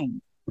your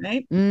mind.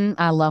 Right.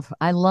 I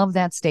love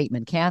that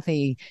statement.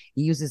 Kathy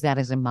uses that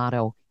as a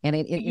motto, and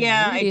it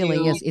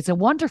really is. It's a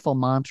wonderful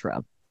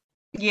mantra.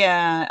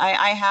 Yeah,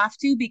 I have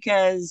to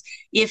because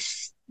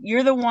if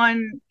you're the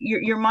one,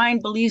 your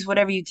mind believes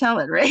whatever you tell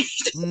it, right?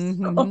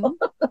 Mm-hmm.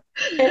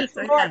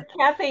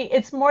 Kathy,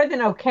 it's more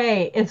than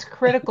okay. It's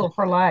critical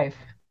for life.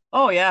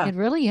 Oh yeah, it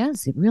really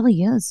is. It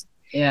really is.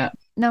 Yeah.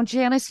 Now,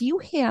 Janice, you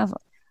have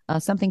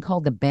something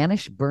called the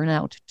Banish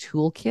Burnout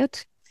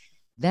Toolkit.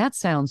 That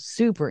sounds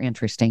super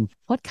interesting.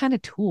 What kind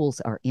of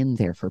tools are in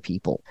there for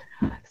people?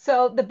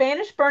 So the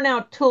Banish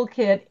Burnout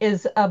Toolkit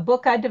is a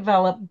book I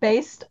developed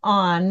based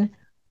on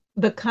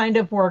the kind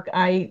of work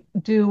I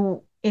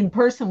do in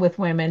person with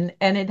women,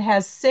 and it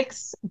has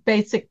 6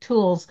 basic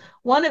tools.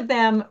 One of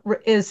them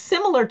is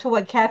similar to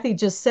what Kathy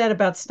just said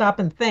about stop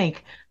and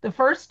think. The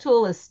first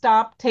tool is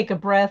stop, take a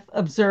breath,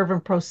 observe,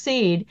 and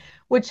proceed,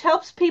 which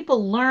helps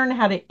people learn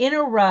how to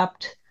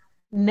interrupt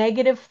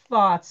negative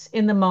thoughts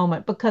in the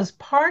moment, because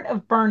part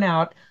of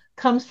burnout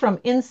comes from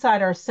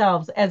inside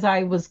ourselves, as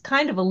I was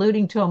kind of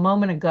alluding to a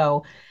moment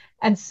ago.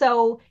 And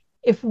so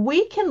if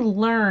we can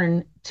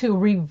learn to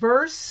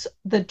reverse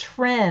the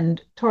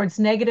trend towards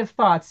negative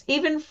thoughts,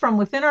 even from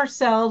within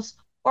ourselves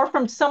or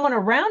from someone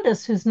around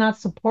us who's not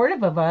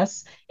supportive of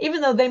us,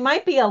 even though they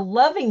might be a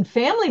loving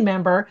family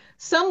member,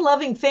 some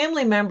loving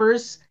family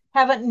members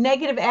have a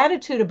negative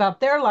attitude about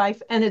their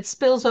life and it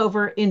spills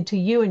over into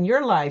you and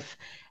your life.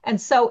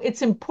 And so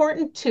it's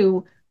important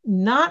to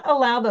not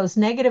allow those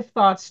negative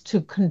thoughts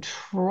to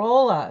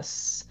control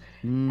us.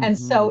 And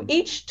so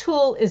each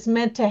tool is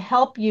meant to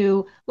help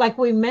you, like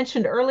we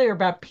mentioned earlier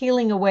about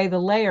peeling away the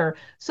layer.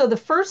 So the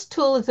first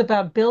tool is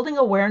about building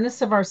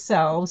awareness of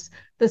ourselves.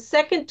 The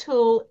second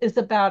tool is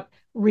about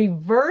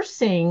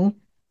reversing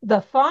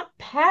the thought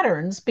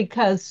patterns,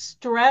 because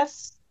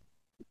stress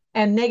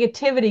and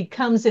negativity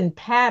comes in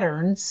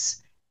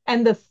patterns.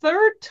 And the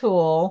third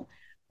tool,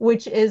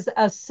 which is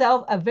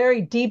a very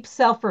deep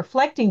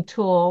self-reflecting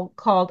tool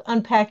called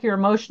Unpack Your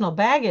Emotional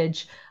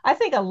Baggage. I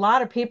think a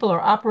lot of people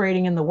are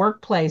operating in the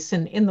workplace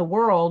and in the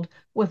world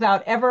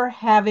without ever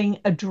having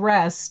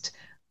addressed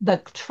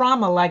the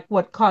trauma, like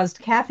what caused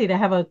Kathy to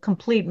have a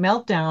complete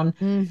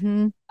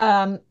meltdown.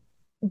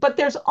 But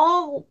there's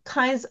all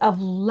kinds of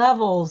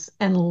levels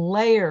and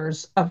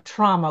layers of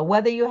trauma,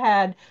 whether you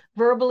had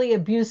verbally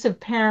abusive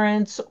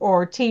parents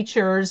or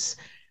teachers.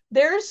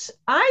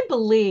 I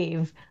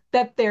believe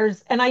that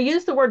and I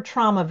use the word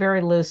trauma very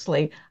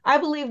loosely, I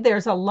believe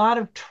there's a lot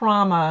of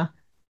trauma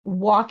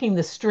walking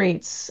the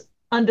streets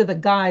under the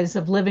guise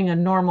of living a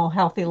normal,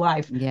 healthy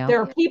life. Yeah.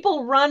 There are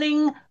people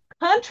running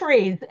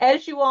countries,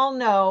 as you all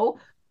know,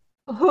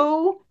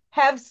 who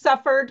have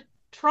suffered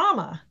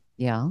trauma.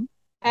 Yeah.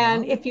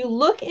 And if you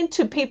look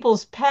into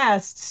people's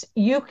pasts,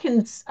 you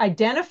can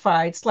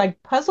identify, it's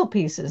like puzzle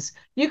pieces.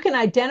 You can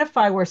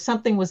identify where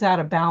something was out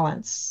of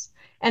balance.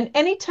 And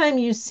anytime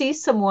you see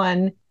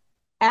someone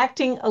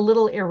acting a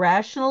little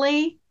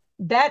irrationally,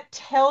 that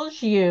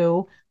tells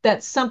you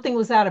that something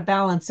was out of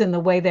balance in the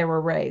way they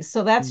were raised.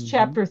 So that's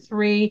chapter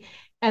 3.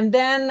 And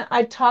then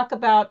I talk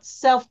about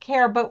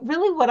self-care, but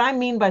really what I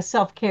mean by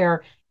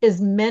self-care is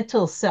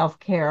mental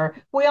self-care.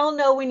 We all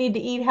know we need to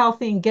eat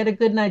healthy and get a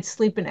good night's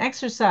sleep and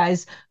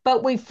exercise,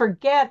 but we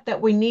forget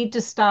that we need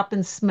to stop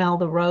and smell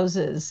the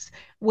roses,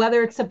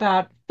 whether it's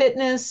about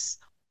fitness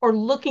or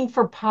looking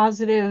for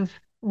positive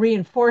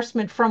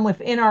reinforcement from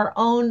within our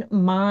own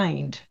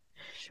mind.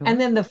 Sure.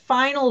 And then the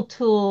final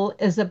tool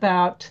is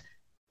about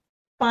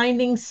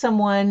finding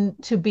someone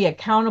to be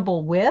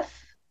accountable with,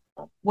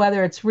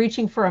 whether it's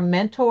reaching for a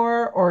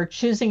mentor or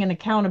choosing an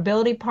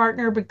accountability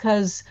partner,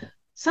 because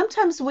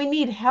sometimes we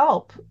need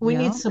help, we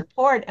need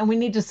support, and we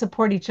need to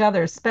support each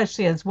other,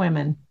 especially as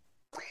women.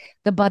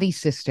 The buddy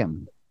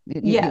system.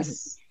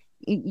 Yes.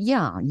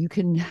 Yeah, you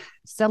can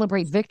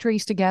celebrate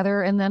victories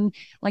together. And then,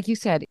 like you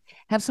said,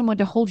 have someone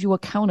to hold you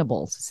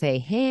accountable, to say,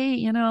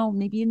 hey,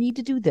 maybe you need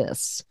to do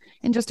this.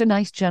 And just a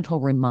nice, gentle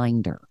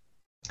reminder.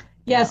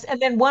 Yes.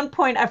 And then one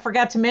point I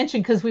forgot to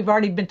mention, because we've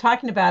already been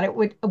talking about it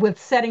with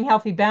setting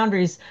healthy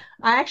boundaries.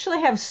 I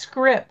actually have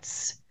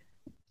scripts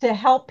to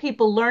help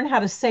people learn how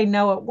to say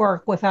no at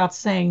work without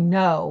saying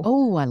no.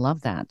 Oh, I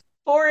love that.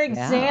 For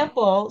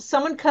example,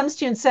 someone comes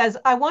to you and says,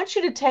 I want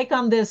you to take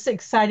on this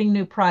exciting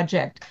new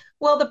project.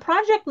 Well, the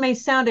project may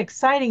sound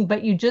exciting,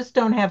 but you just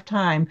don't have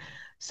time.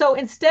 So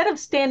instead of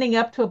standing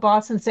up to a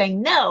boss and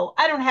saying, no,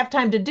 I don't have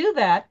time to do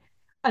that,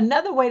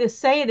 another way to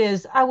say it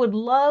is, I would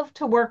love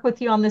to work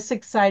with you on this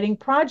exciting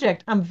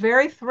project. I'm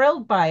very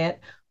thrilled by it.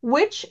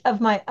 Which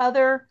of my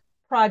other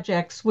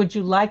projects would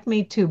you like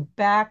me to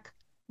back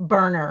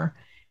burner?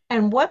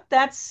 And what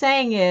that's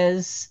saying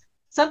is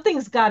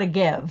something's got to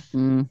give.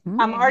 I'm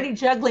already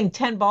juggling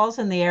 10 balls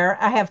in the air.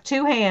 I have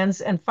 2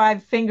 hands and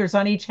 5 fingers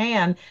on each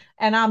hand,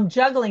 and I'm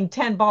juggling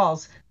 10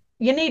 balls.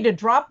 You need to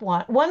drop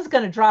one. One's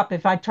going to drop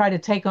if I try to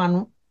take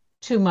on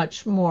too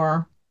much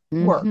more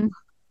work.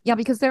 Yeah,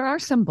 because there are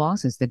some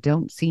bosses that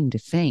don't seem to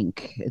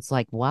think. It's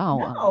like,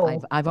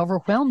 wow, I've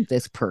overwhelmed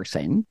this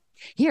person.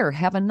 Here,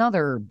 have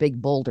another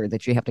big boulder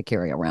that you have to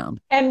carry around.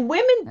 And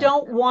women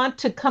don't want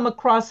to come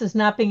across as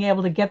not being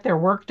able to get their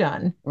work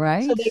done.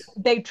 Right. So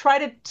they try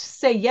to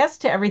say yes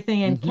to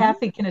everything. And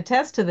Kathy can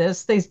attest to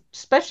this. They,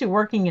 especially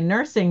working in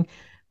nursing,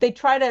 they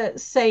try to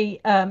say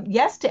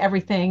yes to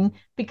everything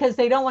because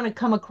they don't want to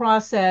come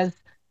across as,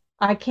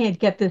 I can't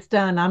get this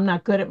done. I'm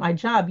not good at my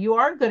job. You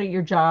are good at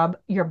your job.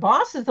 Your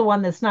boss is the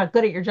one that's not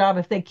good at your job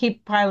if they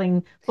keep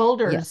piling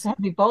boulders,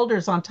 heavy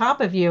boulders on top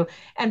of you.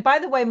 And by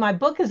the way, my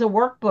book is a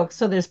workbook,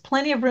 so there's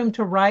plenty of room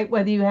to write,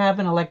 whether you have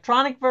an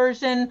electronic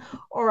version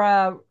or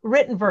a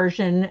written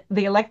version.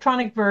 The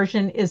electronic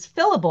version is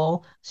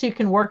fillable, so you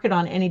can work it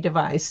on any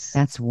device.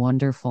 That's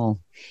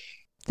wonderful.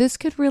 This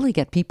could really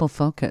get people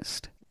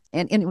focused.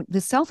 And the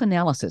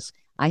self-analysis,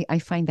 I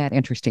find that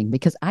interesting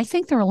because I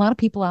think there are a lot of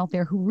people out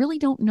there who really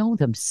don't know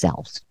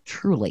themselves,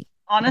 truly.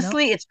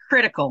 Honestly, it's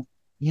critical.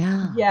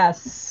 Yeah.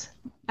 Yes,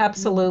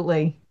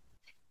 absolutely.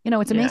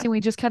 It's amazing. We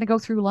just kind of go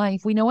through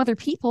life. We know other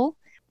people.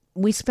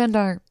 We spend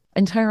our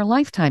entire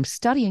lifetime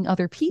studying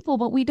other people,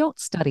 but we don't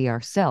study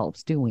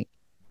ourselves, do we?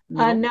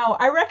 No. No,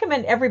 I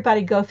recommend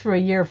everybody go through a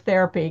year of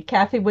therapy.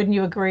 Kathy, wouldn't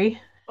you agree?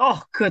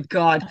 Oh, good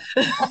God.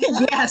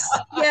 Yes,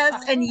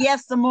 yes, and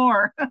yes, some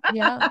more.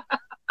 Yeah.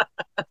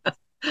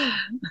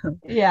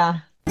 Yeah.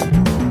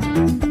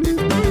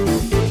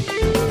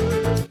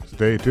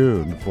 Stay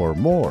tuned for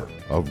more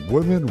of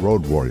Women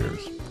Road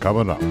Warriors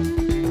coming up.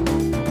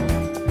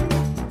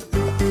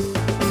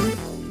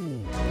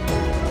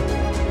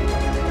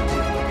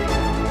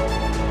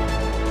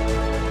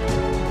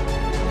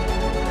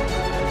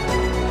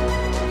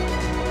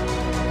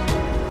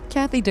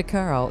 Kathy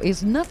DeCaro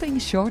is nothing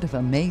short of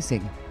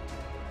amazing.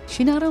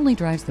 She not only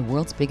drives the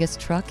world's biggest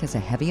truck as a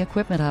heavy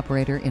equipment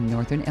operator in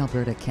northern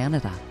Alberta,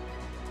 Canada.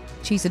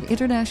 She's an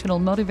international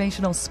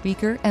motivational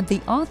speaker and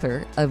the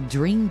author of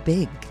Dream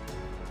Big,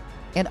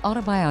 an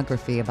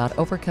autobiography about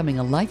overcoming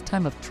a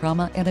lifetime of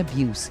trauma and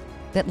abuse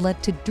that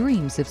led to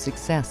dreams of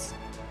success.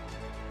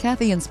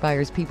 Kathy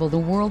inspires people the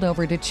world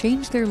over to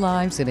change their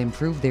lives and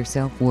improve their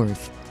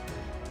self-worth.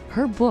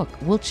 Her book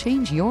will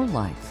change your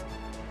life.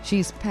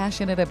 She's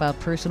passionate about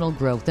personal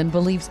growth and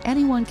believes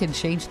anyone can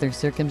change their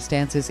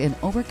circumstances and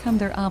overcome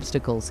their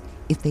obstacles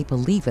if they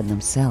believe in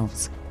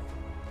themselves.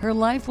 Her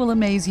life will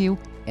amaze you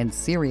and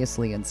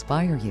seriously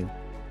inspire you.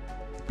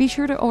 Be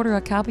sure to order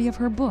a copy of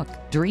her book,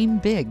 Dream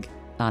Big,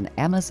 on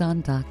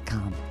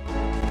Amazon.com.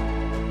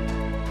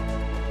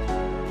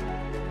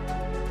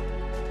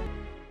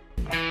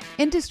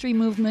 Industry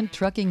movement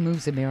Trucking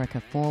Moves America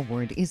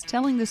Forward is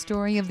telling the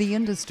story of the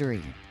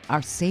industry,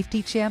 our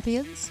safety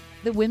champions,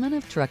 the women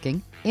of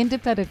trucking,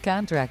 independent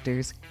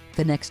contractors,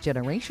 the next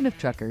generation of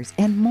truckers,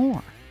 and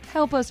more.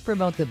 Help us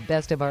promote the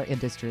best of our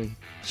industry.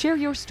 Share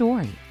your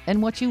story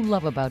and what you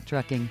love about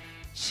trucking.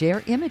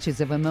 Share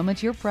images of a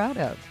moment you're proud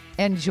of.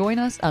 And join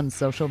us on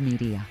social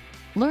media.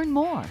 Learn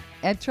more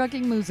at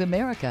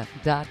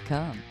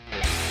truckingmovesamerica.com.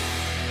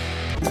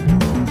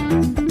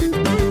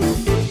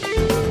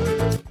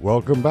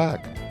 Welcome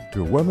back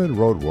to Women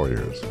Road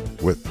Warriors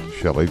with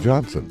Shelley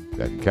Johnson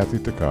and Kathy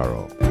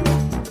DeCaro.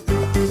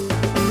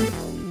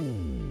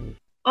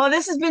 Oh,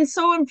 this has been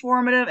so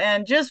informative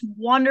and just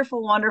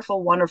wonderful,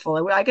 wonderful,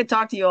 wonderful. I could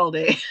talk to you all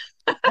day.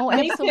 Oh,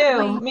 Me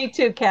absolutely. too. Me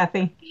too,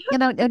 Kathy. You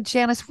know,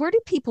 Janice, where do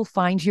people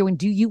find you, and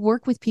do you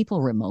work with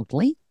people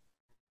remotely?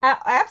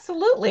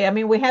 Absolutely. I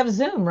mean, we have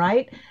Zoom,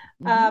 right?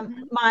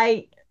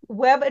 My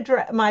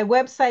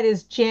website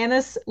is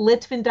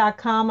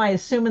janicelitvin.com. I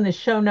assume in the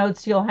show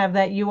notes you'll have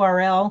that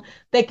URL.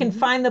 They can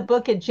find the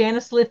book at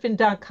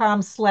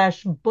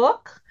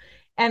janicelitvin.com/book.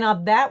 And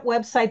on that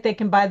website, they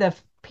can buy the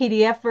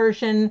PDF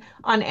version.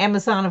 On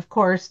Amazon, of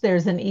course,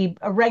 there's a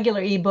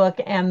regular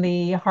ebook and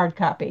the hard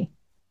copy.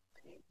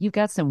 You've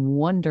got some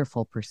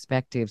wonderful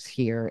perspectives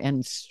here,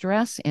 and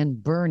stress and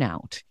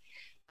burnout.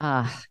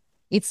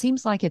 It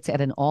seems like it's at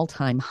an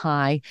all-time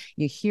high.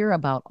 You hear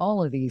about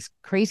all of these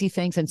crazy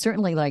things, and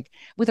certainly like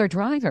with our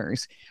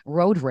drivers,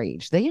 road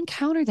rage, they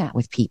encounter that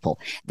with people.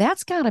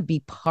 That's got to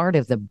be part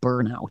of the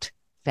burnout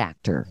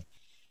factor.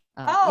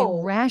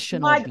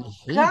 Irrational my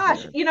behavior.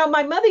 gosh. You know,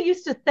 my mother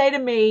used to say to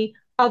me,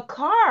 a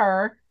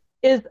car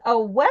is a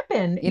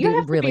weapon. It You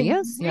have to really be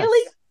is, yes.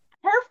 really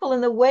careful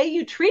in the way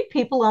you treat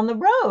people on the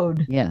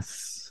road.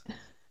 Yes.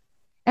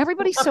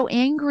 Everybody's so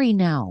angry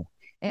now.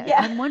 Yeah.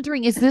 I'm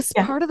wondering, is this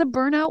part of the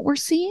burnout we're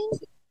seeing?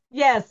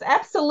 Yes,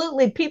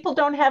 absolutely. People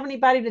don't have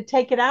anybody to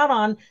take it out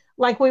on,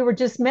 like we were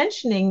just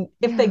mentioning.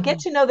 If they get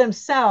to know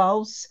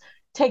themselves,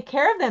 take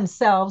care of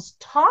themselves,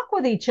 talk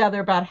with each other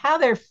about how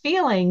they're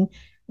feeling,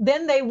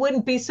 then they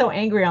wouldn't be so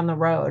angry on the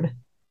road.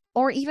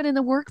 Or even in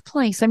the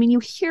workplace. I mean, you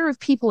hear of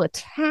people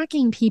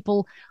attacking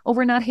people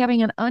over not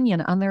having an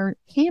onion on their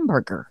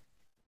hamburger.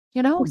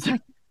 You know, it's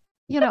like,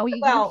 you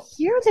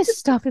hear this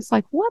stuff. It's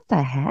like, what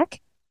the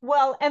heck?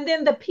 Well, and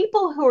then the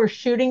people who are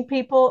shooting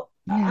people,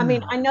 I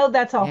mean, I know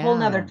that's a whole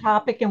nother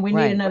topic and we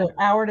need another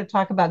hour to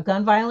talk about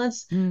gun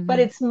violence, but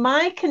it's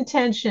my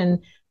contention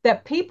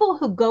that people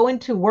who go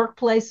into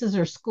workplaces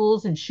or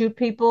schools and shoot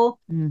people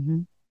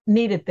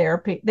needed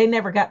therapy. They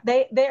never got,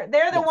 they're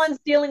the ones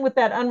dealing with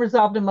that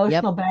unresolved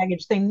emotional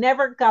baggage. They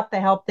never got the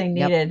help they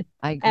needed.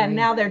 I agree. And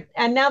now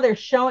they're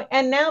showing,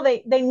 and now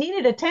they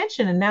needed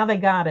attention and now they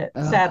got it,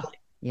 sadly.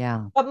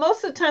 Yeah. But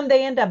most of the time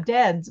they end up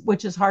dead,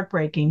 which is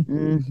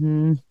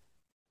heartbreaking.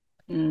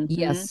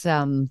 Yes.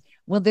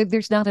 Well,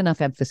 there's not enough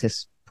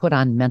emphasis put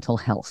on mental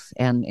health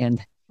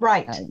and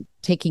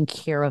taking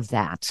care of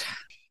that.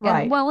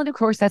 Right. And of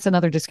course, that's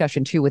another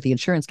discussion too with the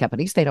insurance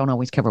companies. They don't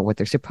always cover what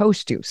they're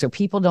supposed to. So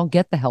people don't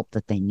get the help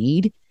that they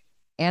need.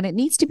 And it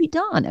needs to be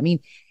done. I mean,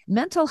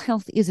 mental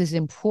health is as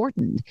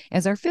important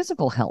as our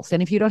physical health.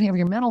 And if you don't have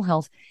your mental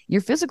health,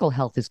 your physical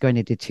health is going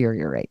to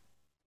deteriorate.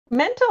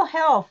 Mental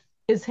health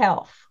is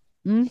health.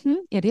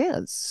 It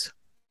is.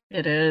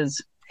 It is.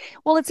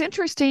 Well, it's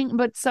interesting,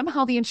 but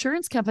somehow the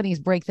insurance companies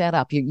break that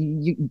up.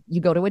 You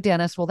go to a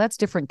dentist. Well, that's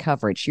different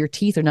coverage. Your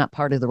teeth are not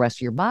part of the rest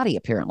of your body,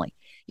 apparently.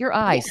 Your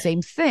eyes,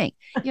 same thing,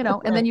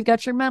 and then you've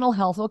got your mental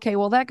health. Okay,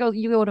 well,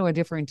 you go to a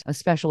different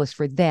specialist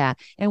for that,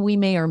 and we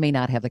may or may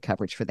not have the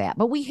coverage for that.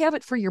 But we have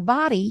it for your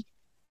body,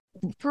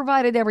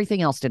 provided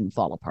everything else didn't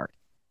fall apart.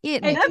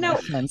 It And makes no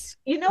sense.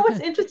 what's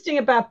interesting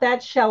about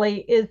that, Shelley,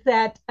 is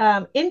that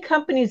in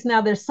companies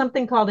now there's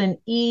something called an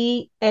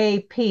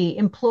EAP,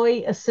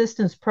 Employee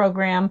Assistance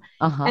Program,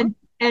 Uh-huh.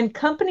 and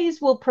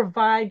companies will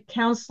provide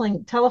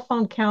counseling,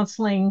 telephone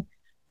counseling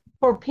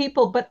for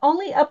people, but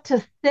only up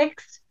to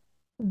 6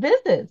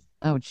 visits.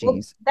 Oh, Well,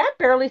 geez. that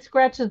barely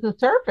scratches the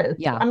surface.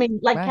 Yeah, I mean,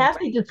 like right.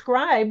 Kathy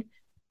described,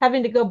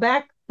 having to go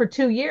back for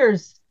 2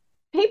 years.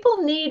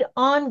 People need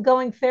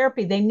ongoing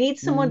therapy. They need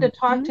someone to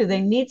talk Mhm. to.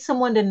 They need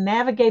someone to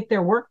navigate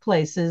their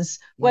workplaces,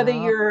 whether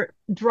Yeah. you're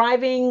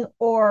driving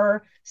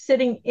or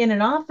sitting in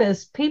an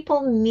office.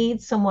 People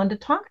need someone to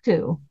talk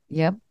to.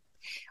 Yep.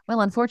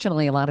 Well,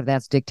 unfortunately, a lot of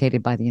that's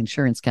dictated by the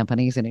insurance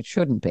companies, and it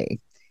shouldn't be.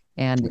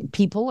 And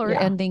people are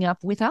Yeah. ending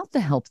up without the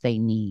help they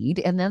need,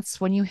 and that's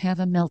when you have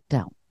a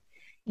meltdown.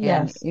 And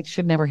Yes. it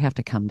should never have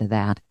to come to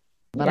that.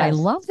 But I Yes.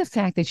 love the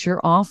fact that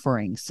you're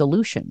offering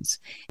solutions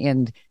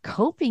and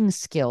coping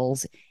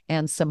skills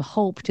and some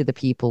hope to the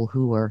people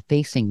who are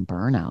facing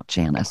burnout,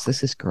 Janice.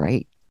 This is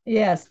great.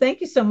 Yes.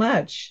 Thank you so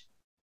much.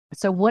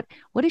 So what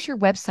is your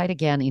website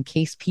again in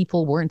case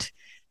people weren't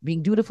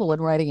being dutiful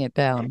and writing it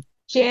down?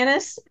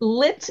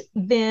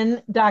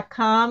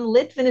 JaniceLitvin.com.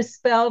 Litvin is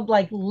spelled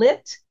like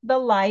lit the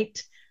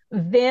light,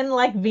 Vin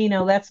like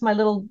vino. That's my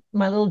little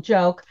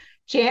joke.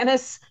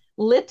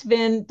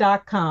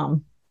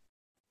 JaniceLitvin.com.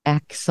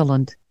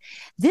 Excellent.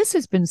 This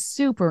has been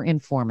super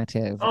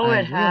informative. Oh, I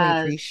it really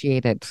has.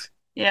 appreciate it.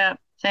 Yeah.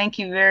 Thank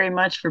you very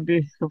much for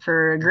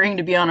agreeing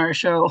to be on our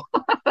show.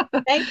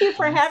 Thank you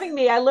for having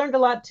me. I learned a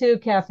lot too,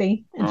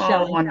 Kathy and Oh,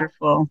 Shelley.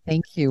 wonderful.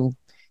 Thank you.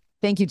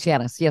 Thank you,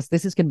 Janice. Yes,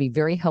 this is going to be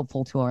very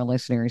helpful to our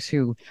listeners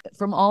who,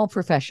 from all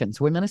professions,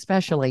 women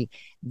especially,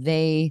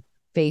 they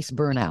face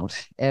burnout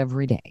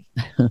every day.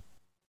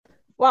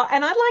 Well,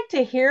 and I'd like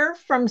to hear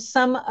from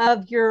some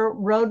of your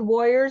road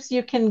warriors.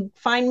 You can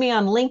find me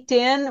on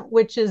LinkedIn,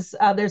 which is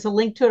there's a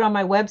link to it on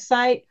my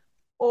website,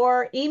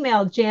 or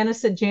email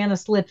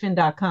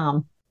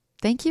janice@janicelitvin.com.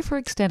 Thank you for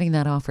extending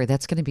that offer.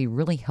 That's going to be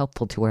really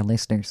helpful to our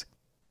listeners.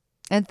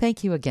 And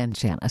thank you again,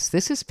 Janice.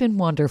 This has been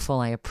wonderful.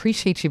 I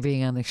appreciate you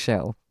being on the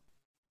show.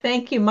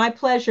 Thank you. My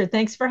pleasure.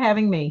 Thanks for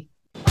having me.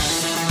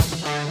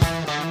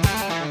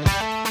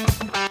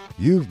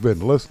 You've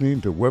been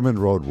listening to Women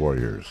Road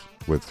Warriors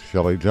with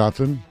Shelley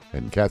Johnson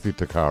and Kathy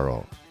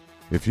Tuccaro.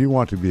 If you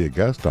want to be a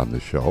guest on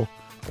the show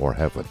or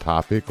have a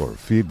topic or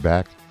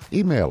feedback,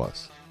 email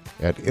us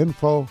at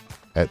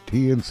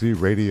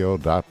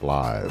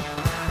info@tncradio.live.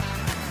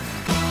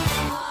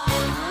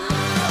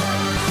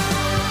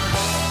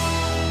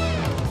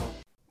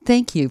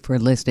 Thank you for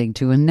listening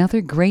to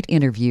another great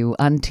interview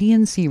on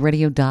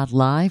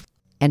tncradio.live.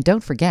 And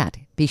don't forget,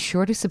 be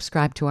sure to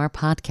subscribe to our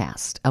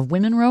podcast of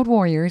Women Road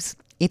Warriors.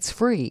 It's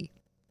free.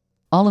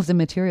 All of the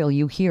material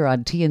you hear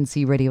on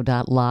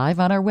tncradio.live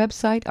on our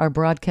website, our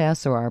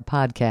broadcasts, or our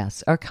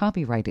podcasts are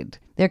copyrighted.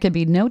 There can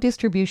be no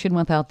distribution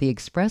without the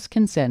express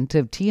consent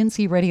of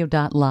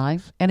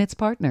tncradio.live and its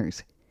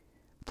partners.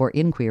 For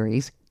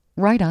inquiries,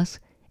 write us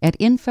at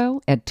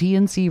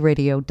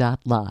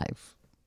info@tncradio.live.